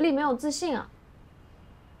实力没有自信啊？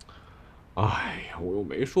哎呀，我又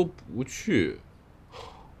没说不去，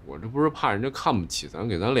我这不是怕人家看不起咱，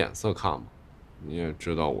给咱脸色看吗？你也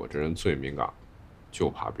知道我这人最敏感，就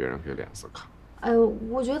怕别人给脸色看。哎，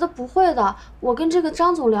我觉得不会的，我跟这个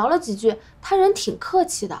张总聊了几句，他人挺客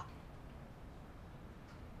气的。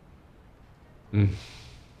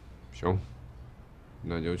行，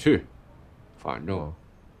那就去。反正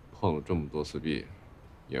碰了这么多次壁，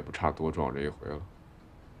也不差多撞这一回了。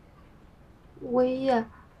维一，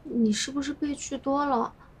你是不是被拒多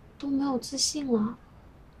了，都没有自信了？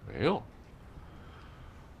没有，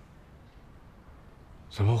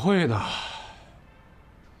怎么会呢？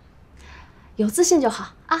有自信就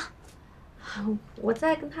好啊！我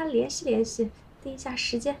再跟他联系联系，定一下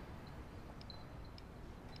时间。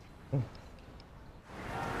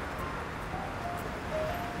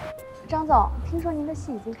张总，听说您的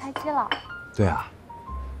戏已经开机了？对啊，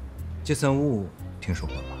杰森·伍听说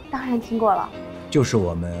过吗？当然听过了。就是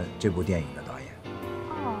我们这部电影的导演。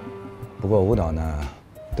哦。不过吴导呢，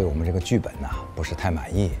对我们这个剧本呢不是太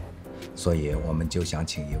满意，所以我们就想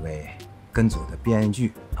请一位跟组的编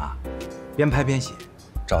剧啊，边拍边写。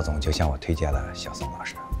赵总就向我推荐了小宋老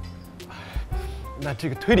师。那这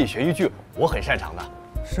个推理悬疑剧我很擅长的。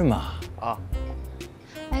是吗？啊。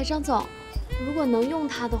哎，张总。如果能用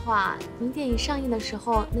它的话，您电影上映的时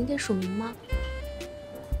候能给署名吗？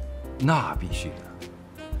那必须的，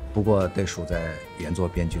不过得署在原作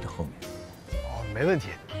编剧的后面。哦，没问题，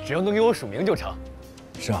只要能给我署名就成。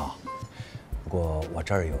是啊，不过我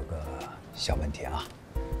这儿有个小问题啊，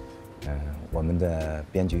我们的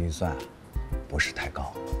编剧预算不是太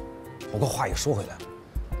高。不过话又说回来了，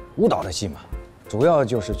舞蹈的戏嘛，主要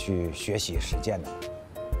就是去学习实践的。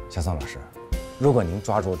小宋老师。如果您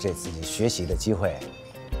抓住这次学习的机会，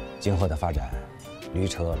今后的发展，驴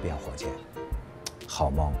车变火箭，好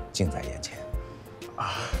梦近在眼前。啊，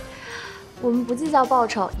我们不计较报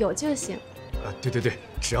酬，有就行。对，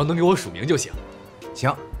只要能给我署名就行。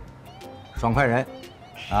行，爽快人，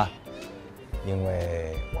啊，因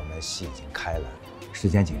为我们戏已经开了，时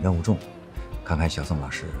间紧，任务重，看看小宋老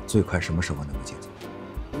师最快什么时候能够进组。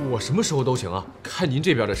我什么时候都行啊，看您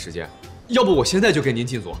这边的时间。要不我现在就跟您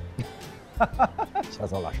进组。小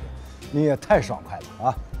宋老师，你也太爽快了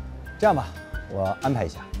啊！这样吧，我安排一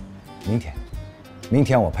下，明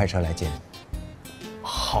天我派车来接你。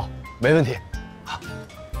好，没问题。好。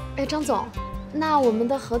哎，张总，那我们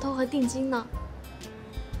的合同和定金呢？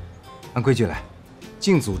按规矩来，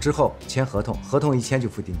进组之后签合同，合同一签就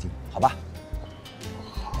付定金，好吧？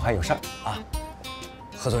我还有事儿啊，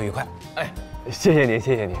合作愉快。哎，谢谢您，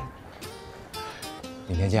谢谢您。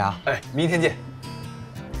明天见啊！哎，明天见。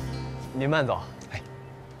您慢走。哎。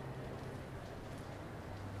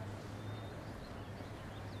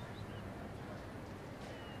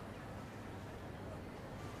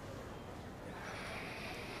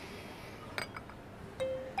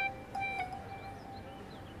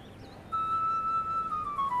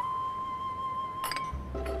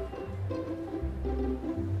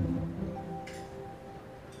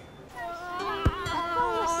放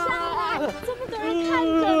我下来！这么多人看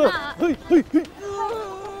着呢。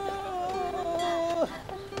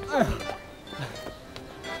哎呀，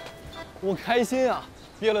我开心啊！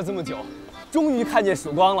憋了这么久，终于看见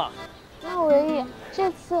曙光了。那维毅，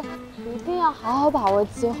这次一定要好好把握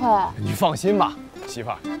机会。你放心吧，媳妇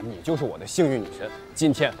儿，你就是我的幸运女神。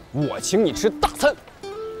今天我请你吃大餐。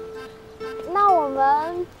那我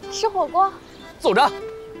们吃火锅。走着。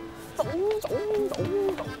走。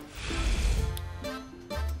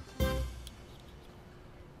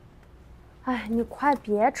哎，你快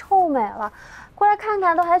别臭美了，过来看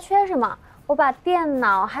看都还缺什么？我把电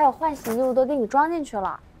脑还有换洗衣物都给你装进去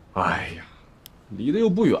了。哎呀，离得又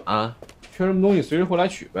不远，缺什么东西随时回来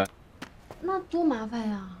取呗。那多麻烦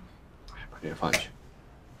呀！哎，把这些放进去。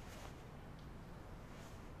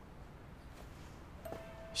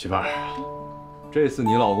媳妇儿，这次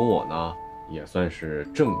你老公我呢，也算是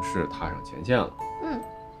正式踏上前线了。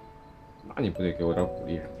那你不得给我点鼓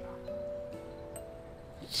励什么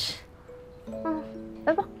的？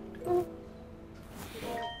来吧。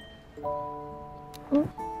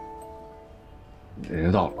人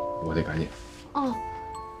家到了，我得赶紧。哦，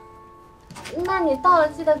那你到了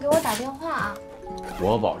记得给我打电话啊。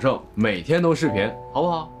我保证每天都视频，好不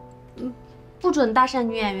好？不准搭讪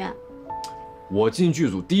女演员。我进剧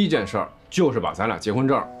组第一件事儿就是把咱俩结婚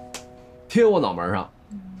证贴我脑门上。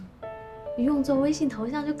用作微信头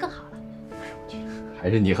像就更好了。还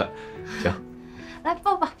是你狠，行。来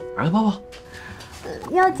抱抱。来抱抱。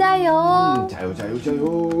要加油哦！加油加油加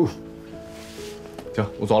油！行，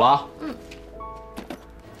我走了啊。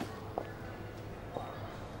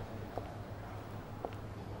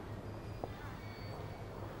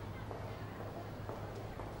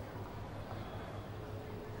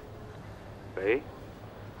喂。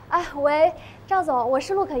哎，喂，赵总，我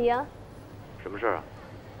是陆可盈。什么事儿啊？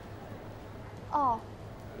哦，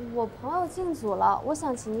我朋友进组了，我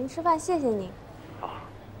想请您吃饭，谢谢您。啊，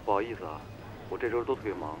不好意思啊，我这周都特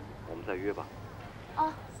别忙，我们再约吧。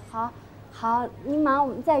哦，好，好，你忙，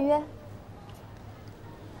我们再约。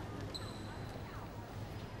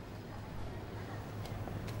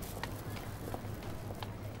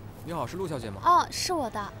你好，是陆小姐吗？哦，是我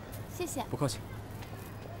的，谢谢。不客气。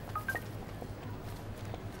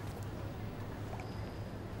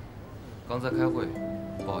刚才开会，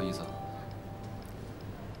不好意思。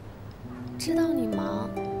知道你忙，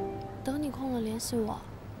等你空了联系我，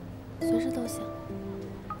随时都行。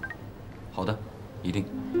好的，一定。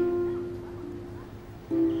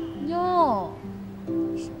哟，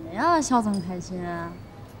谁呀？笑这么开心？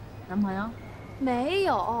男朋友？没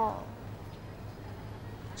有。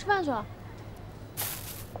吃饭去了。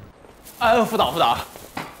哎，副导，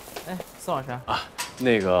哎，宋老师啊，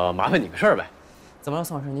那个麻烦你个事儿呗。怎么了，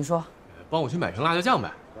宋老师？您说。帮我去买瓶辣椒酱呗。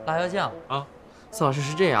辣椒酱啊，宋老师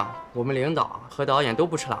是这样，我们领导和导演都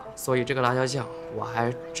不吃辣，所以这个辣椒酱我还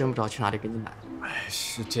真不知道去哪里给你买。哎，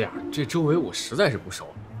是这样，这周围我实在是不熟，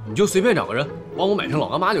你就随便找个人帮我买瓶老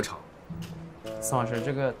干妈就成。宋老师，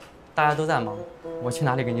这个大家都在忙，我去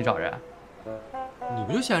哪里给你找人？你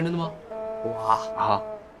不就闲着呢吗？我啊，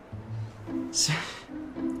行。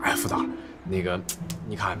哎，副导，那个，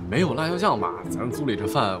你看没有辣椒酱吧，咱组里这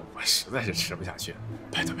饭我实在是吃不下去，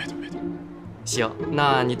拜托。行，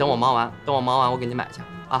那你等我忙完，我给你买去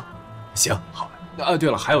啊。行，好。啊，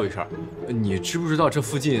对了，还有一事儿，你知不知道这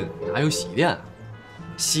附近哪有洗衣店啊？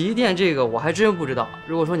洗衣店这个我还真不知道。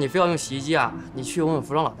如果说你非要用洗衣机啊，你去问问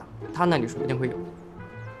服装老大，他那里说不定会有。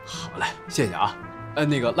好嘞，谢谢啊。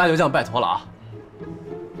那个辣椒酱拜托了啊。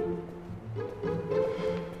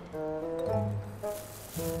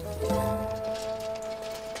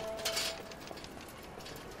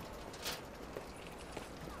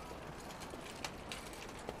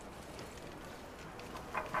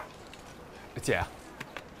姐，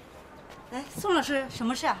哎，宋老师，什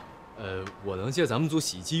么事啊？我能借咱们组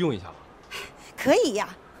洗衣机用一下吗？可以呀，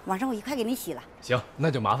晚上我一块给你洗了。行，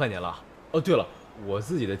那就麻烦您了。哦，对了，我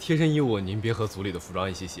自己的贴身衣物您别和组里的服装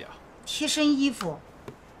一起洗啊。贴身衣服？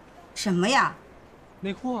什么呀？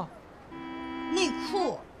内裤啊。内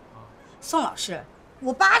裤？宋老师，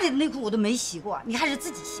我爸里的内裤我都没洗过，你还是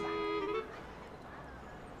自己洗吧。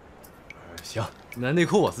行，那内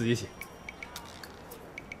裤我自己洗。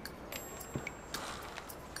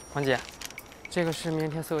黄姐，这个是明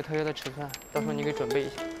天所有特约的尺寸，到时候你给准备一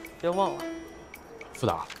下，别忘了。副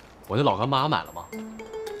导，我那老干妈买了吗？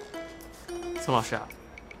宋老师，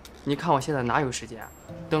你看我现在哪有时间？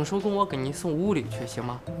等收工我给您送屋里去，行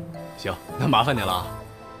吗？行，那麻烦您了啊。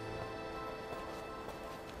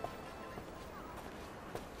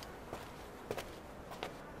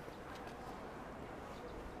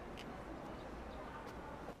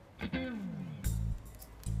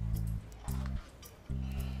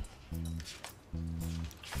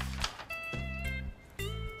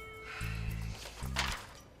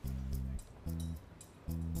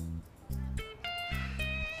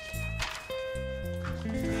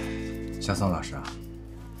小宋老师啊，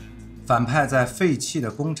反派在废弃的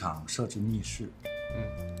工厂设置密室，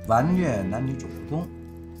玩虐男女主人公，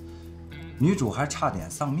女主还差点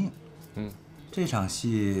丧命。这场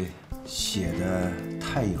戏写的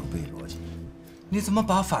太有悖逻辑，你怎么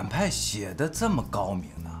把反派写的这么高明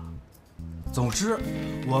呢？总之，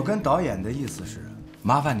我跟导演的意思是，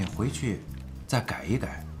麻烦你回去再改一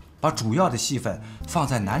改，把主要的戏份放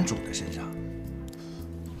在男主的身上。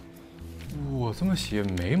我这么写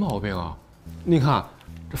没毛病啊，你看，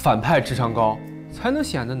这反派智商高，才能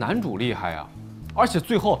显得男主厉害呀。而且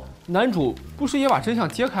最后男主不是也把真相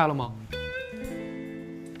揭开了吗？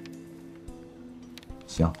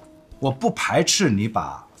行，我不排斥你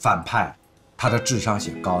把反派他的智商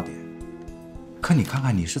写高点，可你看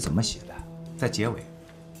看你是怎么写的，在结尾，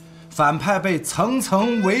反派被层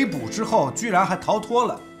层围捕之后，居然还逃脱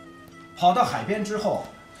了，跑到海边之后，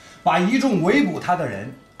把一众围捕他的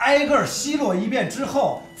人挨个奚落一遍之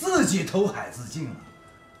后，自己投海自尽了。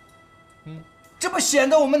这不显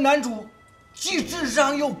得我们男主既智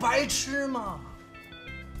障又白痴吗？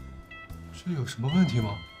这有什么问题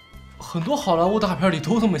吗？很多好莱坞大片里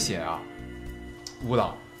都这么写啊。吴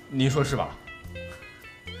导，您说是吧？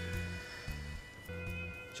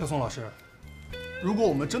小宋老师，如果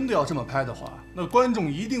我们真的要这么拍的话，那观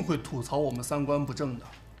众一定会吐槽我们三观不正的。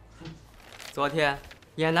昨天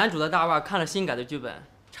演男主的大腕看了新改的剧本，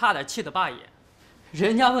差点气得罢演。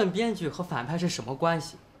人家问编剧和反派是什么关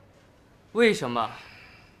系？为什么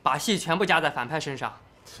把戏全部加在反派身上？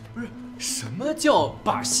不是，什么叫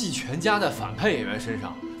把戏全加在反派演员身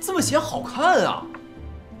上？这么写好看啊！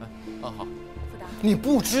好。你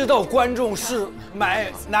不知道观众是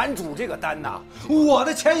买男主这个单呐，我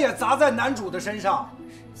的钱也砸在男主的身上。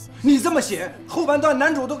你这么写，后半段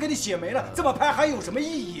男主都给你写没了，这么拍还有什么意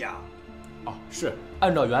义啊？哦，是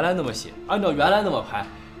按照原来那么写，按照原来那么拍，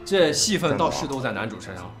这戏份倒是都在男主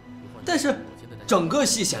身上了。但是整个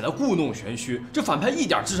戏显得故弄玄虚，这反派一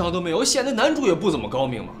点智商都没有，显得男主也不怎么高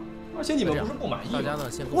明嘛。而且你们不是不满意吗？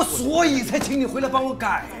我所以才请你回来帮我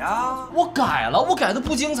改呀。我改了，我改的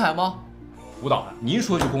不精彩吗？吴导，您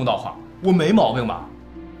说句公道话，我没毛病吧？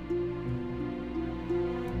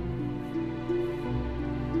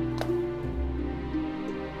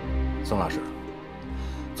宋老师，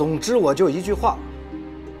总之我就一句话，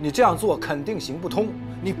你这样做肯定行不通，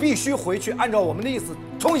你必须回去按照我们的意思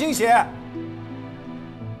重新写。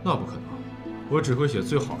那不可能，我只会写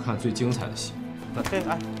最好看、最精彩的戏。对，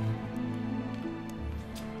哎，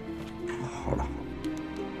好了。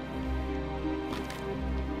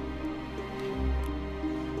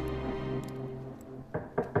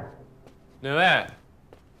哪位？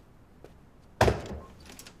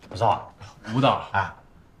老赵，吴导，哎，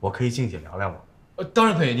我可以进去聊聊吗？当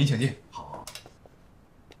然可以，您请进。好，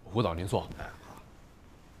吴导您坐。哎，好。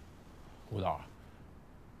吴导，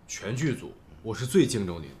全剧组我是最敬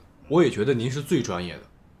重您的，我也觉得您是最专业的。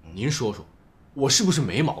您说说，我是不是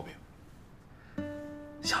没毛病？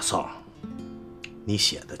小宋，你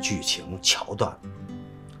写的剧情桥段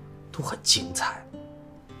都很精彩，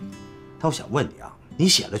但我想问你啊，你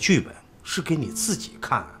写的剧本是给你自己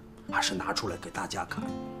看，还是拿出来给大家看？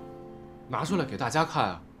拿出来给大家看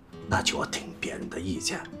啊。那就要听别人的意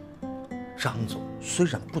见。张总虽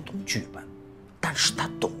然不懂剧本，但是他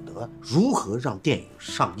懂得如何让电影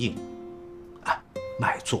上映，哎，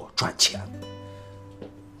卖座赚钱。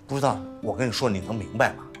不知道我跟你说，你能明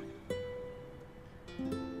白吗？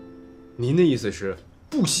您的意思是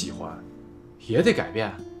不喜欢也得改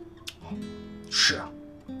变？是啊，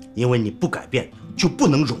因为你不改变就不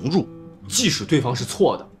能融入，即使对方是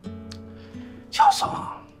错的。小宋，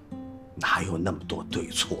哪有那么多对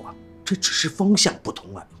错啊？这只是方向不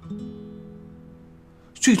同而已，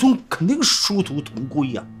最终肯定是殊途同归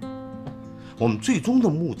呀。我们最终的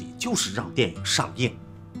目的就是让电影上映，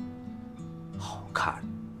好看，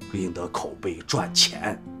赢得口碑，赚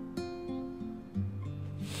钱。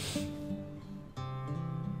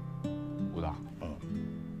吴导，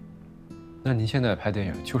那您现在拍电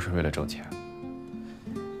影就是为了挣钱？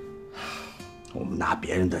我们拿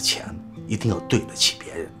别人的钱，一定要对得起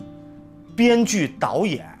别人。编剧、导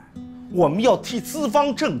演，我们要替资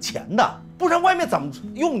方挣钱的，不然外面怎么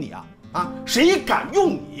用你啊？啊，谁敢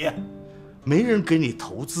用你？没人给你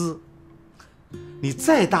投资，你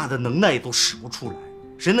再大的能耐都使不出来，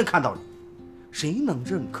谁能看到你？谁能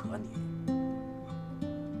认可你？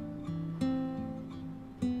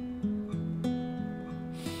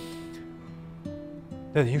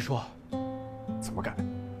那您说，怎么改？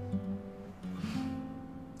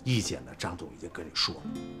意见呢，张总已经跟你说了，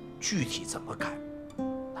具体怎么改，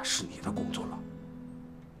那是你的工作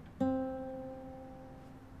了。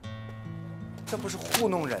这不是糊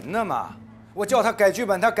弄人呢吗？我叫他改剧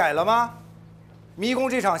本，他改了吗？迷宫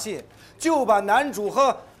这场戏就把男主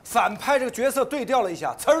和反派这个角色对调了一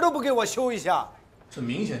下，词儿都不给我修一下。这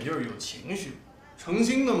明显就是有情绪，诚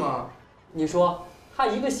心的吗？你说他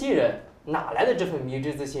一个新人，哪来的这份迷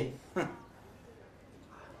之自信？哼！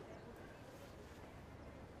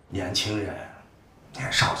年轻人，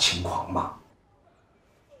年少轻狂嘛。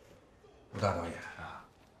吴大导演啊，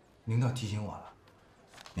您倒提醒我了。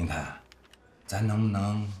您看，咱能不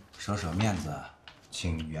能舍舍面子，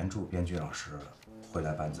请原著编剧老师回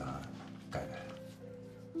来办杂改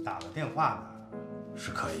改？打个电话呢，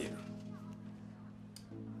是可以的，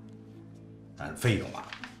但是费用啊，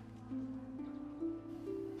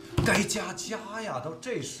该加加呀！都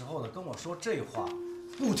这时候了，跟我说这话，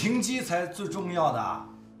不停机才最重要的。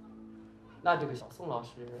那这个小宋老师，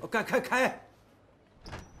开！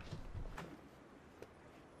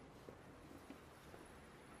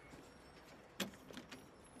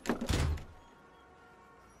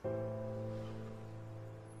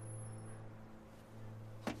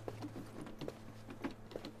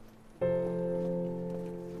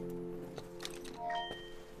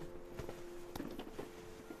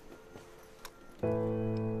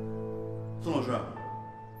宋老师，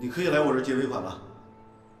你可以来我这儿结尾款了。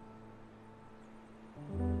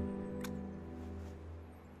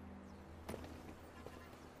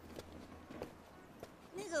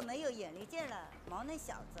那个没有眼力劲了，毛那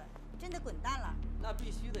小子真的滚蛋了。那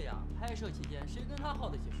必须的呀！拍摄期间谁跟他耗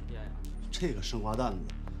得起时间呀？这个生花蛋子，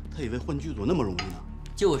他以为混剧组那么容易呢？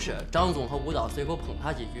就是张总和舞蹈随口捧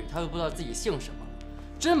他几句，他都不知道自己姓什么了，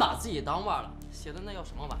真把自己当腕了。写的那叫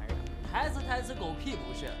什么玩意儿？台词狗屁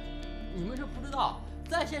不是！你们是不知道，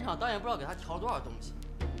在现场导演不知道给他调多少东西。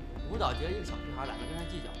舞蹈节一个小屁孩懒得跟他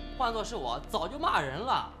计较，换做是我早就骂人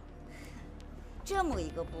了。这么一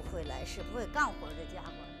个不会来事、不会干活的家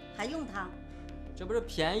伙，还用他？这不是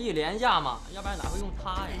便宜廉价吗？要不然哪会用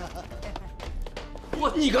他呀？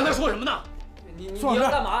你刚才说什么呢？你要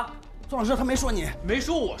干嘛？宋老师他没说你，没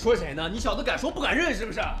说我说谁呢？你小子敢说不敢认是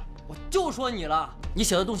不是？我就说你了，你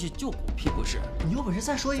写的东西就狗屁不是。你有本事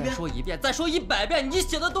再说一遍。再说一遍，再说100遍，你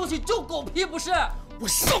写的东西就狗屁不是。我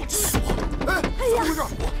上去说！哎，怎么回事？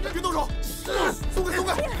别动手！松开，松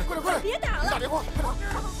开！快点，快点！别打了！打电话，快点！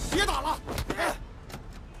别打了！哎。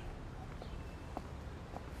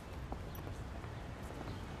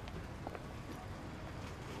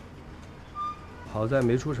好在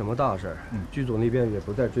没出什么大事，剧组那边也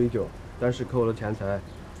不再追究，但是扣了钱财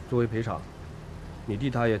作为赔偿。你弟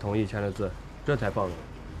他也同意签了字，这才放人。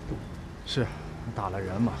是，打了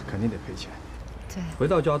人嘛，肯定得赔钱。对，回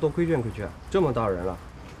到家多规劝规劝，这么大人了，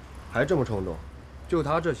还这么冲动，就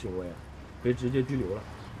他这行为，别直接拘留了。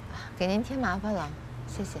给您添麻烦了，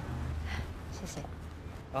谢谢，谢谢。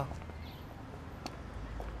啊，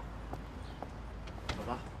走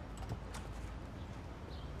吧。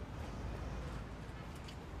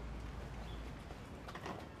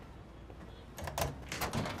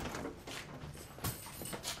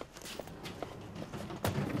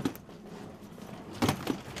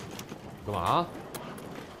干嘛？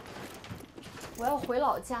我要回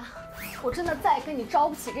老家，我真的再跟你着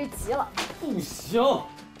不起这急了。不行，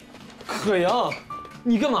可阳，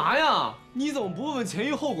你干嘛呀？你怎么不问问前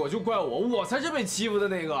因后果就怪我？我才是被欺负的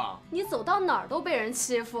那个。你走到哪儿都被人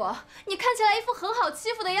欺负，你看起来一副很好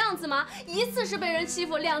欺负的样子吗？一次是被人欺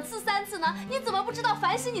负，2次、3次呢？你怎么不知道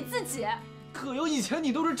反省你自己？可阳，以前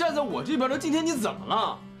你都是站在我这边的，今天你怎么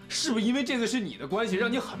了？是不是因为这次是你的关系，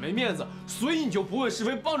让你很没面子，所以你就不问是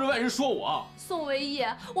非，帮着外人说我？宋唯一，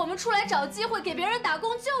我们出来找机会给别人打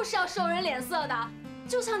工，就是要受人脸色的。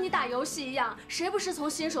就像你打游戏一样，谁不是从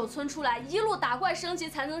新手村出来，一路打怪升级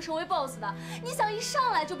才能成为 BOSS 的？你想一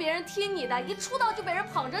上来就别人听你的，一出道就被人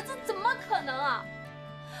捧着，这怎么可能啊？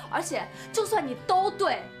而且，就算你都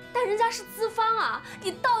对，但人家是资方啊，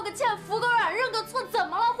你道个歉、服个软、认个错，怎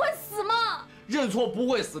么了？会死吗？认错不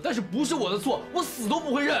会死，但是不是我的错，我死都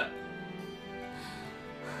不会认。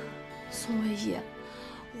宋唯一，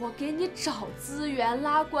我给你找资源、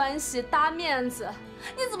拉关系、搭面子，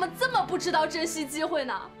你怎么这么不知道珍惜机会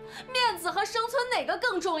呢？面子和生存哪个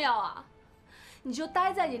更重要啊？你就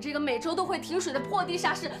待在你这个每周都会停水的破地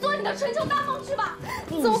下室，做你的春秋大梦去吧。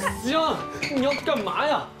走开！行，你要干嘛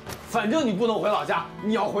呀？反正你不能回老家，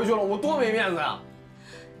你要回去了，我多没面子呀！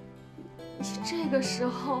你这个时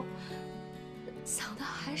候想的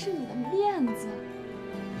还是你的面子？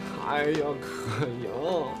哎呀，可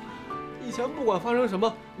阳，以前不管发生什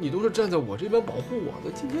么，你都是站在我这边保护我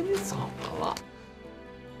的，今天你怎么了？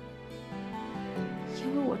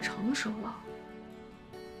因为我成熟了。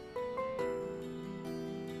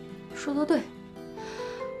说得对，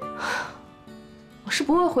我是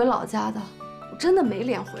不会回老家的，我真的没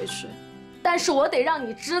脸回去。但是我得让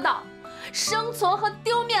你知道，生存和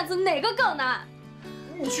丢面子哪个更难？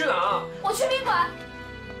你去哪？我去宾馆。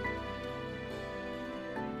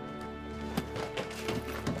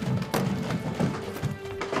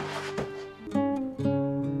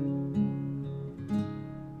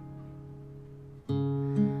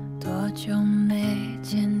多久没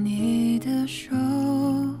牵你的手，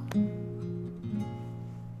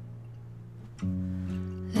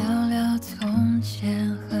聊聊从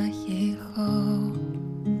前和以后，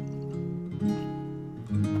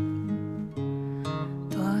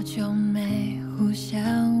多久没互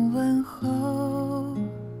相问候，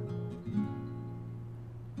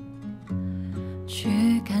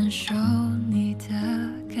去感受你的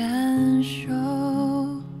感受，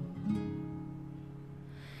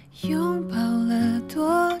拥抱了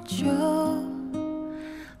多久，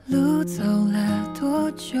路走了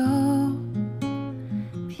多久，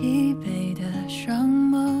疲惫的双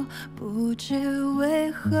眸不知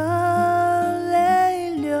为何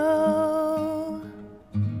泪流，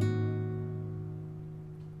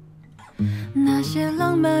那些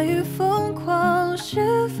浪漫与疯狂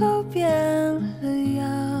是否变了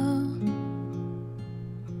样？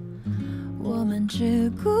我们只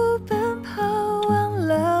顾奔跑，忘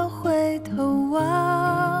了回头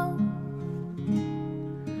望。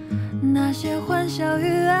那些欢笑与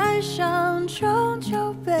哀伤，终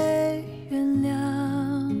究被原谅。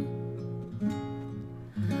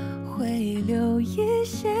回忆留一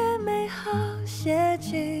些美好，写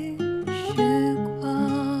进时光。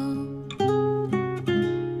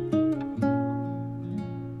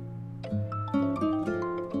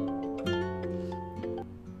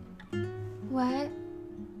喂，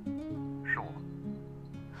是我。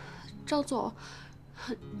赵总，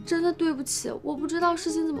真的对不起，我不知道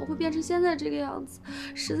事情怎么会变成现在这个样子，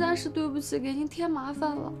实在是对不起，给您添麻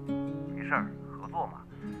烦了。没事儿，合作嘛，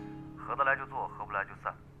合得来就做，合不来就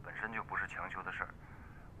散，本身就不是强求的事儿。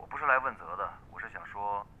我不是来问责的，我是想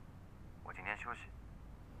说，我今天休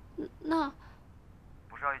息。那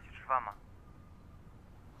不是要一起吃饭吗？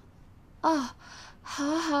啊，好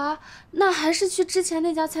啊好啊，那还是去之前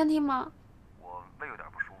那家餐厅吗？我胃有点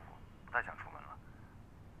不舒服，不太想出门了。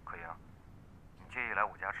可盈，你介意来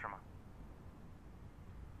我家吃吗？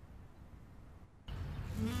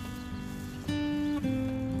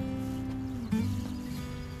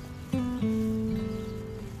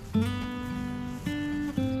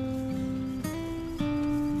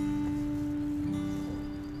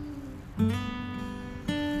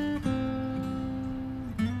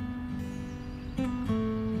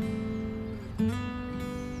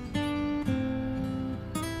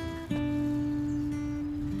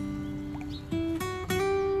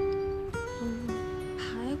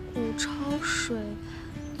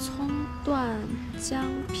姜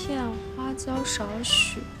片、花椒少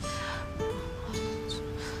许。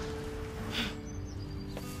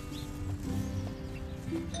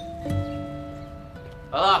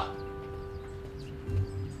来了。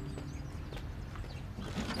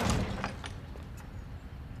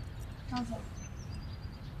张总，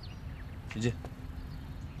请进。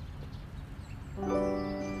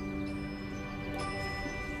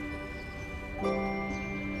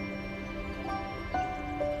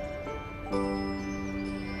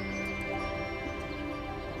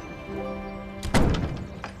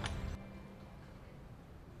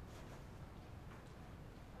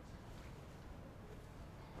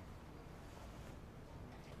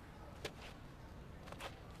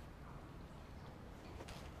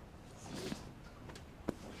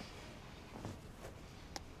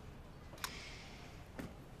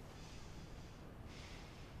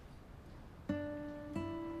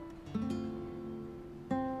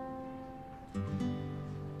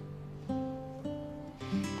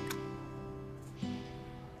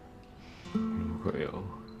陆可盈，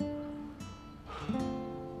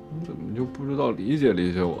你怎么就不知道理解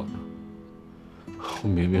理解我呢？我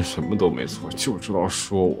明明什么都没做，就知道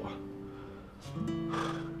说我。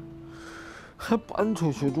还搬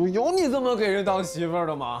出去住，有你这么给人当媳妇儿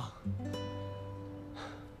的吗？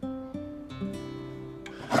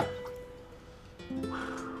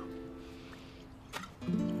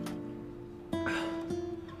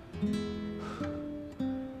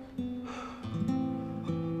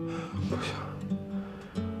不行，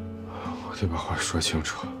我得把话说清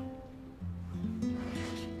楚。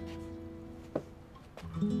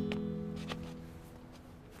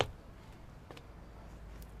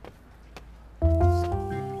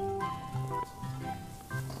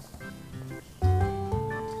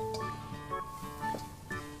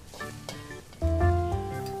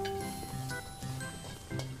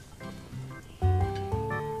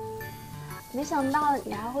没想到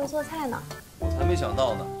你还会做菜呢。我才没想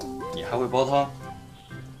到呢，你还会煲汤。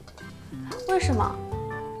为什么？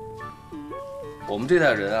我们这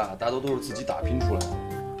代人啊，大多都是自己打拼出来的，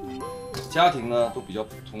家庭呢都比较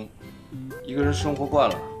普通，一个人生活惯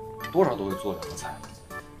了，多少都会做两个菜。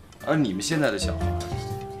而你们现在的小孩，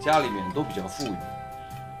家里面都比较富裕，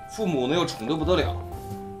父母呢又宠得不得了，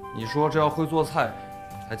你说这要会做菜，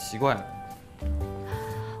才奇怪呢。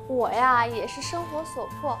我呀也是生活所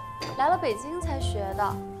迫，来了北京才学的。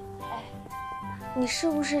哎，你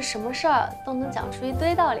是不是什么事儿都能讲出一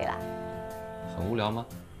堆道理来？很无聊吗？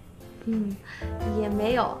也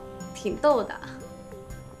没有，挺逗的。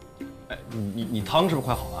哎，你汤是不是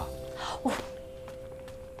快好了？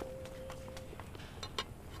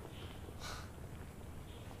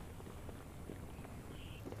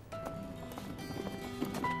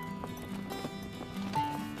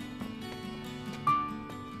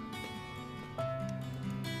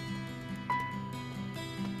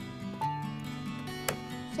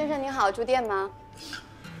先生您好，住店吗？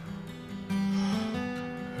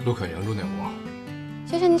陆可盈住哪屋？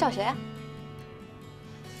先生，你找谁啊？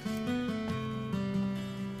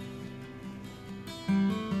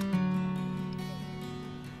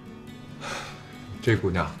这姑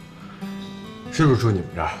娘是不是住你们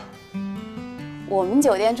这儿？我们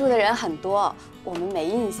酒店住的人很多，我们没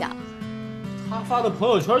印象。他发的朋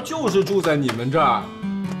友圈就是住在你们这儿。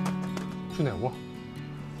住哪屋？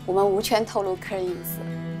我们无权透露客人隐私。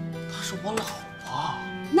她是我老婆。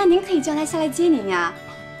那您可以叫她下来接您呀。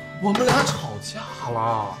我们俩吵架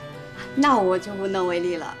了。那我就无能为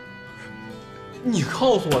力了。你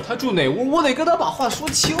告诉我她住哪屋，我得跟她把话说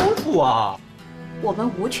清楚啊。我们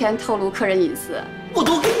无权透露客人隐私，我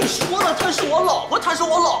都跟你说了，她是我老婆，她是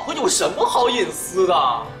我老婆，有什么好隐私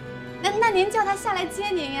的？那您叫他下来接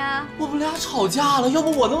您呀？我们俩吵架了，要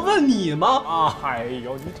不我能问你吗？哎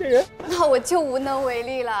呦，你这人，那我就无能为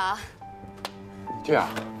力了。这样，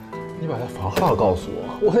你把他房号告诉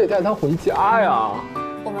我，我得带他回家呀。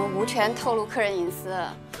我们无权透露客人隐私。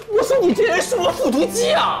我说你这人是不是复读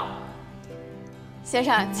机啊？先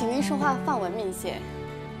生，请您说话放文明些。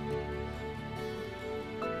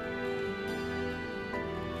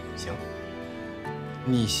行，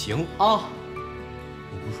你行啊。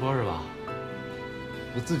你不说是吧？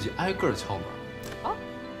我自己挨个敲门。啊，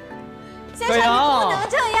先生，你不能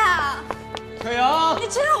这样。可阳，你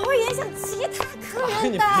这样会影响其他客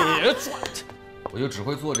人的。你别转，我就只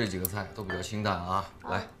会做这几个菜，都比较清淡啊。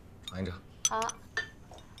来，尝一尝。好。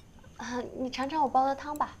你尝尝我煲的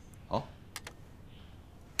汤吧。好。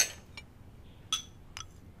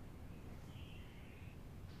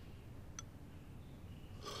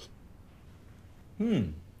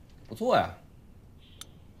不错呀。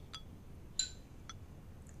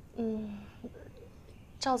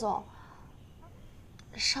赵总，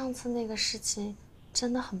上次那个事情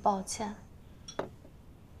真的很抱歉。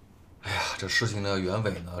哎呀，这事情的原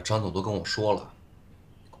委呢，张总都跟我说了。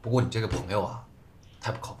不过你这个朋友啊，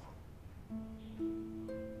太不靠谱。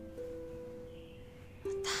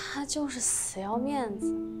他就是死要面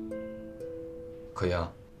子。可阳，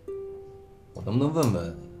我能不能问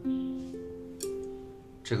问，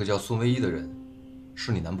这个叫孙唯一的人，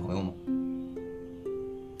是你男朋友吗？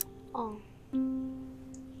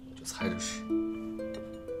我就猜着是。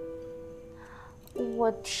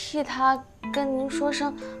我替他跟您说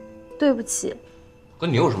声对不起。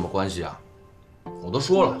跟你有什么关系啊？我都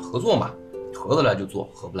说了，合作嘛，合得来就做，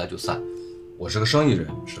合不来就散。我是个生意人，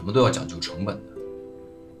什么都要讲究成本的。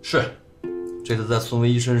是，这次在孙唯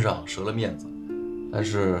一身上折了面子，但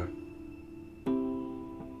是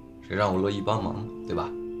谁让我乐意帮忙，对吧？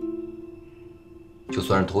就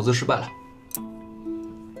算是投资失败了。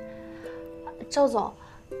赵总，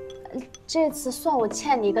这次算我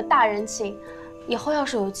欠你一个大人情，以后要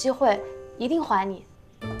是有机会，一定还你。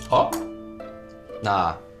好，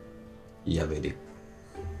那一言为定。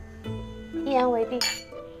一言为定。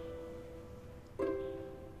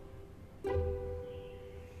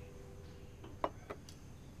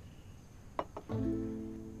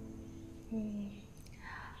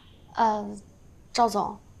赵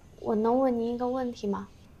总，我能问您一个问题吗？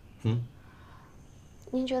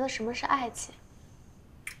您觉得什么是爱情？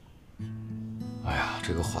哎呀，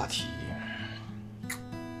这个话题，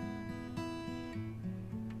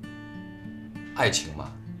爱情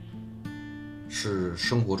嘛，是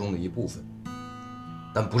生活中的一部分，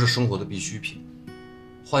但不是生活的必需品。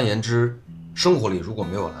换言之，生活里如果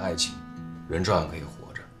没有了爱情，人照样可以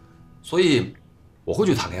活着。所以，我会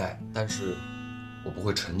去谈恋爱，但是我不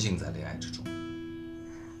会沉浸在恋爱之中。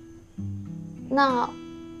那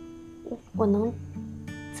我能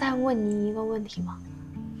再问您一个问题吗？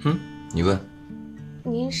你问。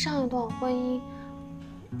您上一段婚姻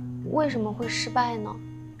为什么会失败呢？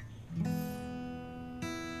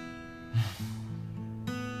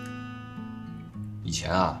以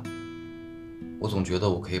前啊，我总觉得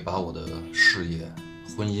我可以把我的事业、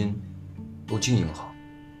婚姻都经营好，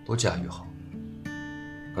都驾驭好。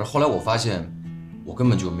可是后来我发现，我根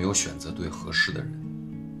本就没有选择对合适的人，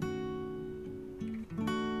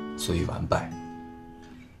所以完败。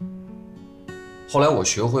后来我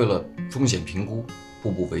学会了风险评估，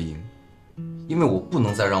步步为营，因为我不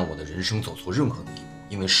能再让我的人生走错任何的一步，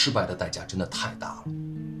因为失败的代价真的太大了，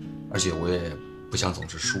而且我也不想总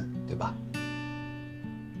是输，对吧？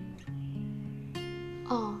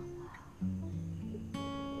哦，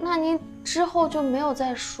那您之后就没有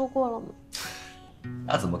再输过了吗？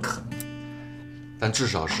那怎么可能？但至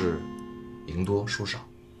少是赢多输少。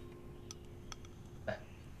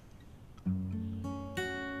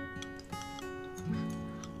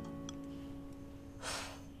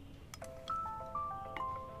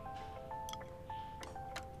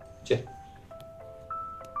进。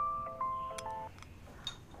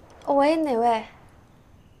喂，哪位？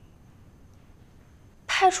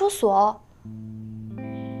派出所。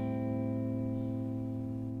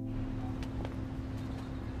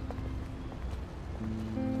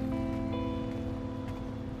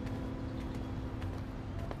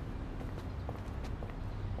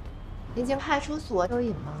临近派出所有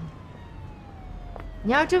瘾吗？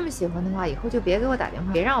你要是这么喜欢的话，以后就别给我打电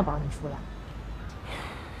话，别让我帮你出来。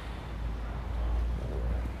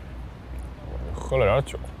喝了点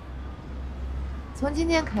酒。从今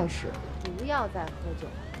天开始，不要再喝酒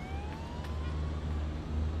了。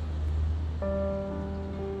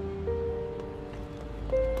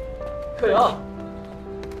克阳，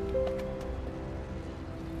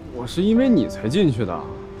我是因为你才进去的。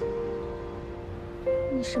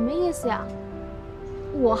你什么意思呀？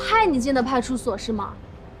我害你进的派出所是吗？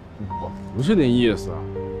我不是那意思。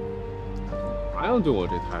哪样对我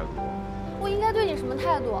这态度？我应该对你什么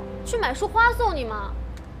态度？去买束花送你吗？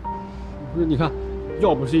不是，你看，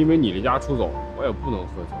要不是因为你离家出走，我也不能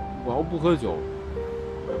喝酒。我要不喝酒，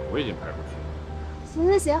我也不会进派出所。行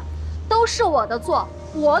行行，都是我的错，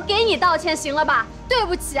我给你道歉行了吧？对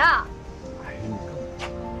不起啊。哎，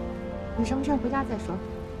有什么事回家再说。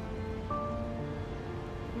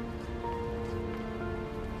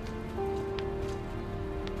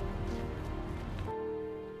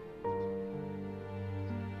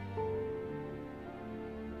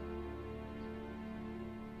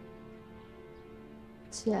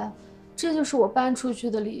姐，这就是我搬出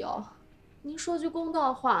去的理由。您说句公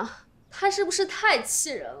道话，他是不是太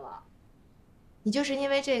气人了？你就是因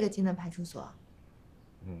为这个进的派出所？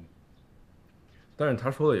但是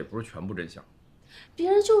他说的也不是全部真相。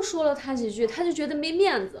别人就说了他几句，他就觉得没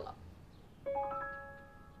面子了。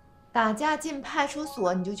打架进派出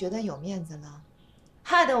所你就觉得有面子了？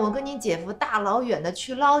害得我跟你姐夫大老远的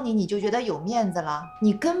去捞你，你就觉得有面子了？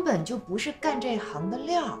你根本就不是干这行的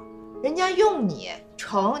料。人家用你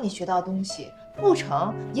成，你学到东西；不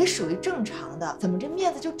成也属于正常的。怎么这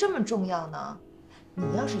面子就这么重要呢？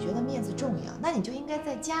你要是觉得面子重要，那你就应该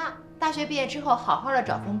在家，大学毕业之后好好的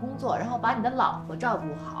找份工作，然后把你的老婆照顾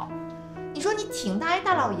好。你说你挺大一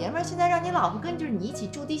大老爷们儿，现在让你老婆跟着你一起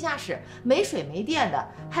住地下室，没水没电的，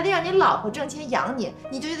还得让你老婆挣钱养你，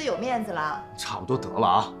你就觉得有面子了？差不多得了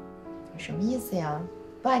啊！什么意思呀？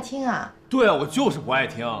不爱听啊？对啊，我就是不爱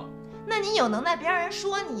听。那你有能耐，别让人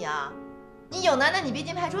说你呀！你有能耐，你别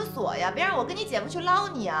进派出所呀！别让我跟你姐夫去捞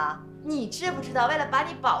你啊！你知不知道，为了把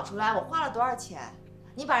你保出来，我花了多少钱？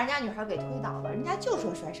你把人家女孩给推倒了，人家就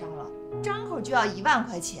说摔伤了，张口就要1万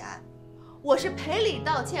块钱。我是赔礼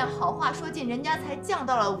道歉，好话说尽，人家才降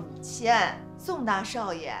到了5000。宋大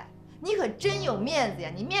少爷，你可真有面子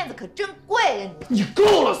呀！你面子可真贵呀！你够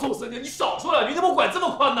了，宋司令，你少说两句，你怎么管这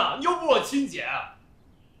么宽呢？你又不是我亲姐。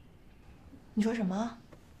你说什么？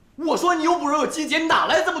我说你又不是我亲姐，你哪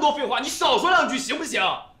来这么多废话？你少说两句行不行？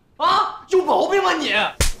啊，有毛病吗你？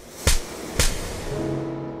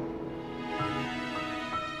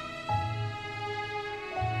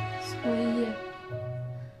所以，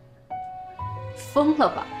疯了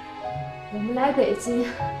吧？我们来北京，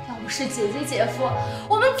要不是姐姐姐夫，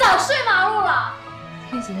我们早睡马路了。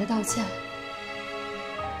给姐姐道歉。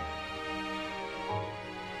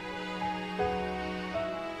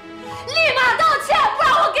立马道歉，不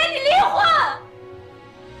然我跟你离婚！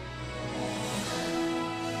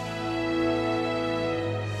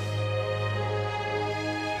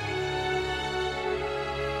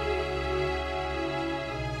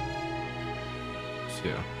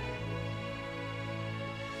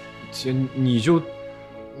姐，你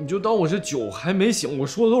就当我是酒还没醒，我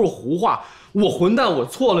说的都是胡话。我混蛋，我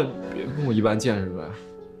错了，你别跟我一般见识呗。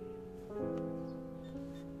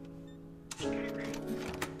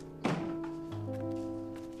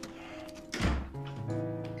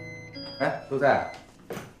哎，都在。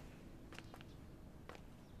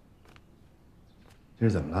这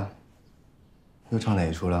是怎么了？又唱哪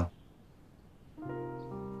一出了？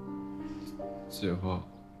姐夫，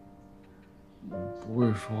不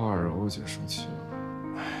会说话惹我姐生气了。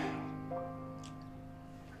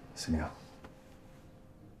司令，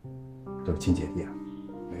都是亲姐弟啊，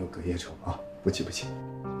没有隔夜仇啊，不气不气。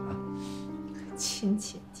啊，亲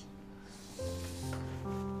姐弟。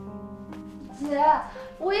姐，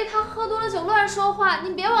我以他喝多了酒乱说话，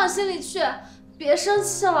你别往心里去，别生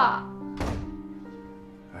气了。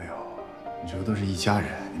哎呦，你这都是一家人，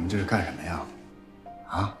你们这是干什么呀？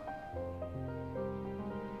啊？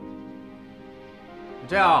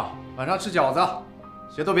这样，晚上吃饺子，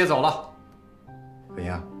谁都别走了。北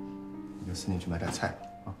阳，你跟司令去买点菜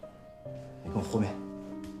啊，你跟我后面。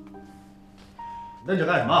愣着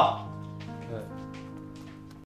干什么？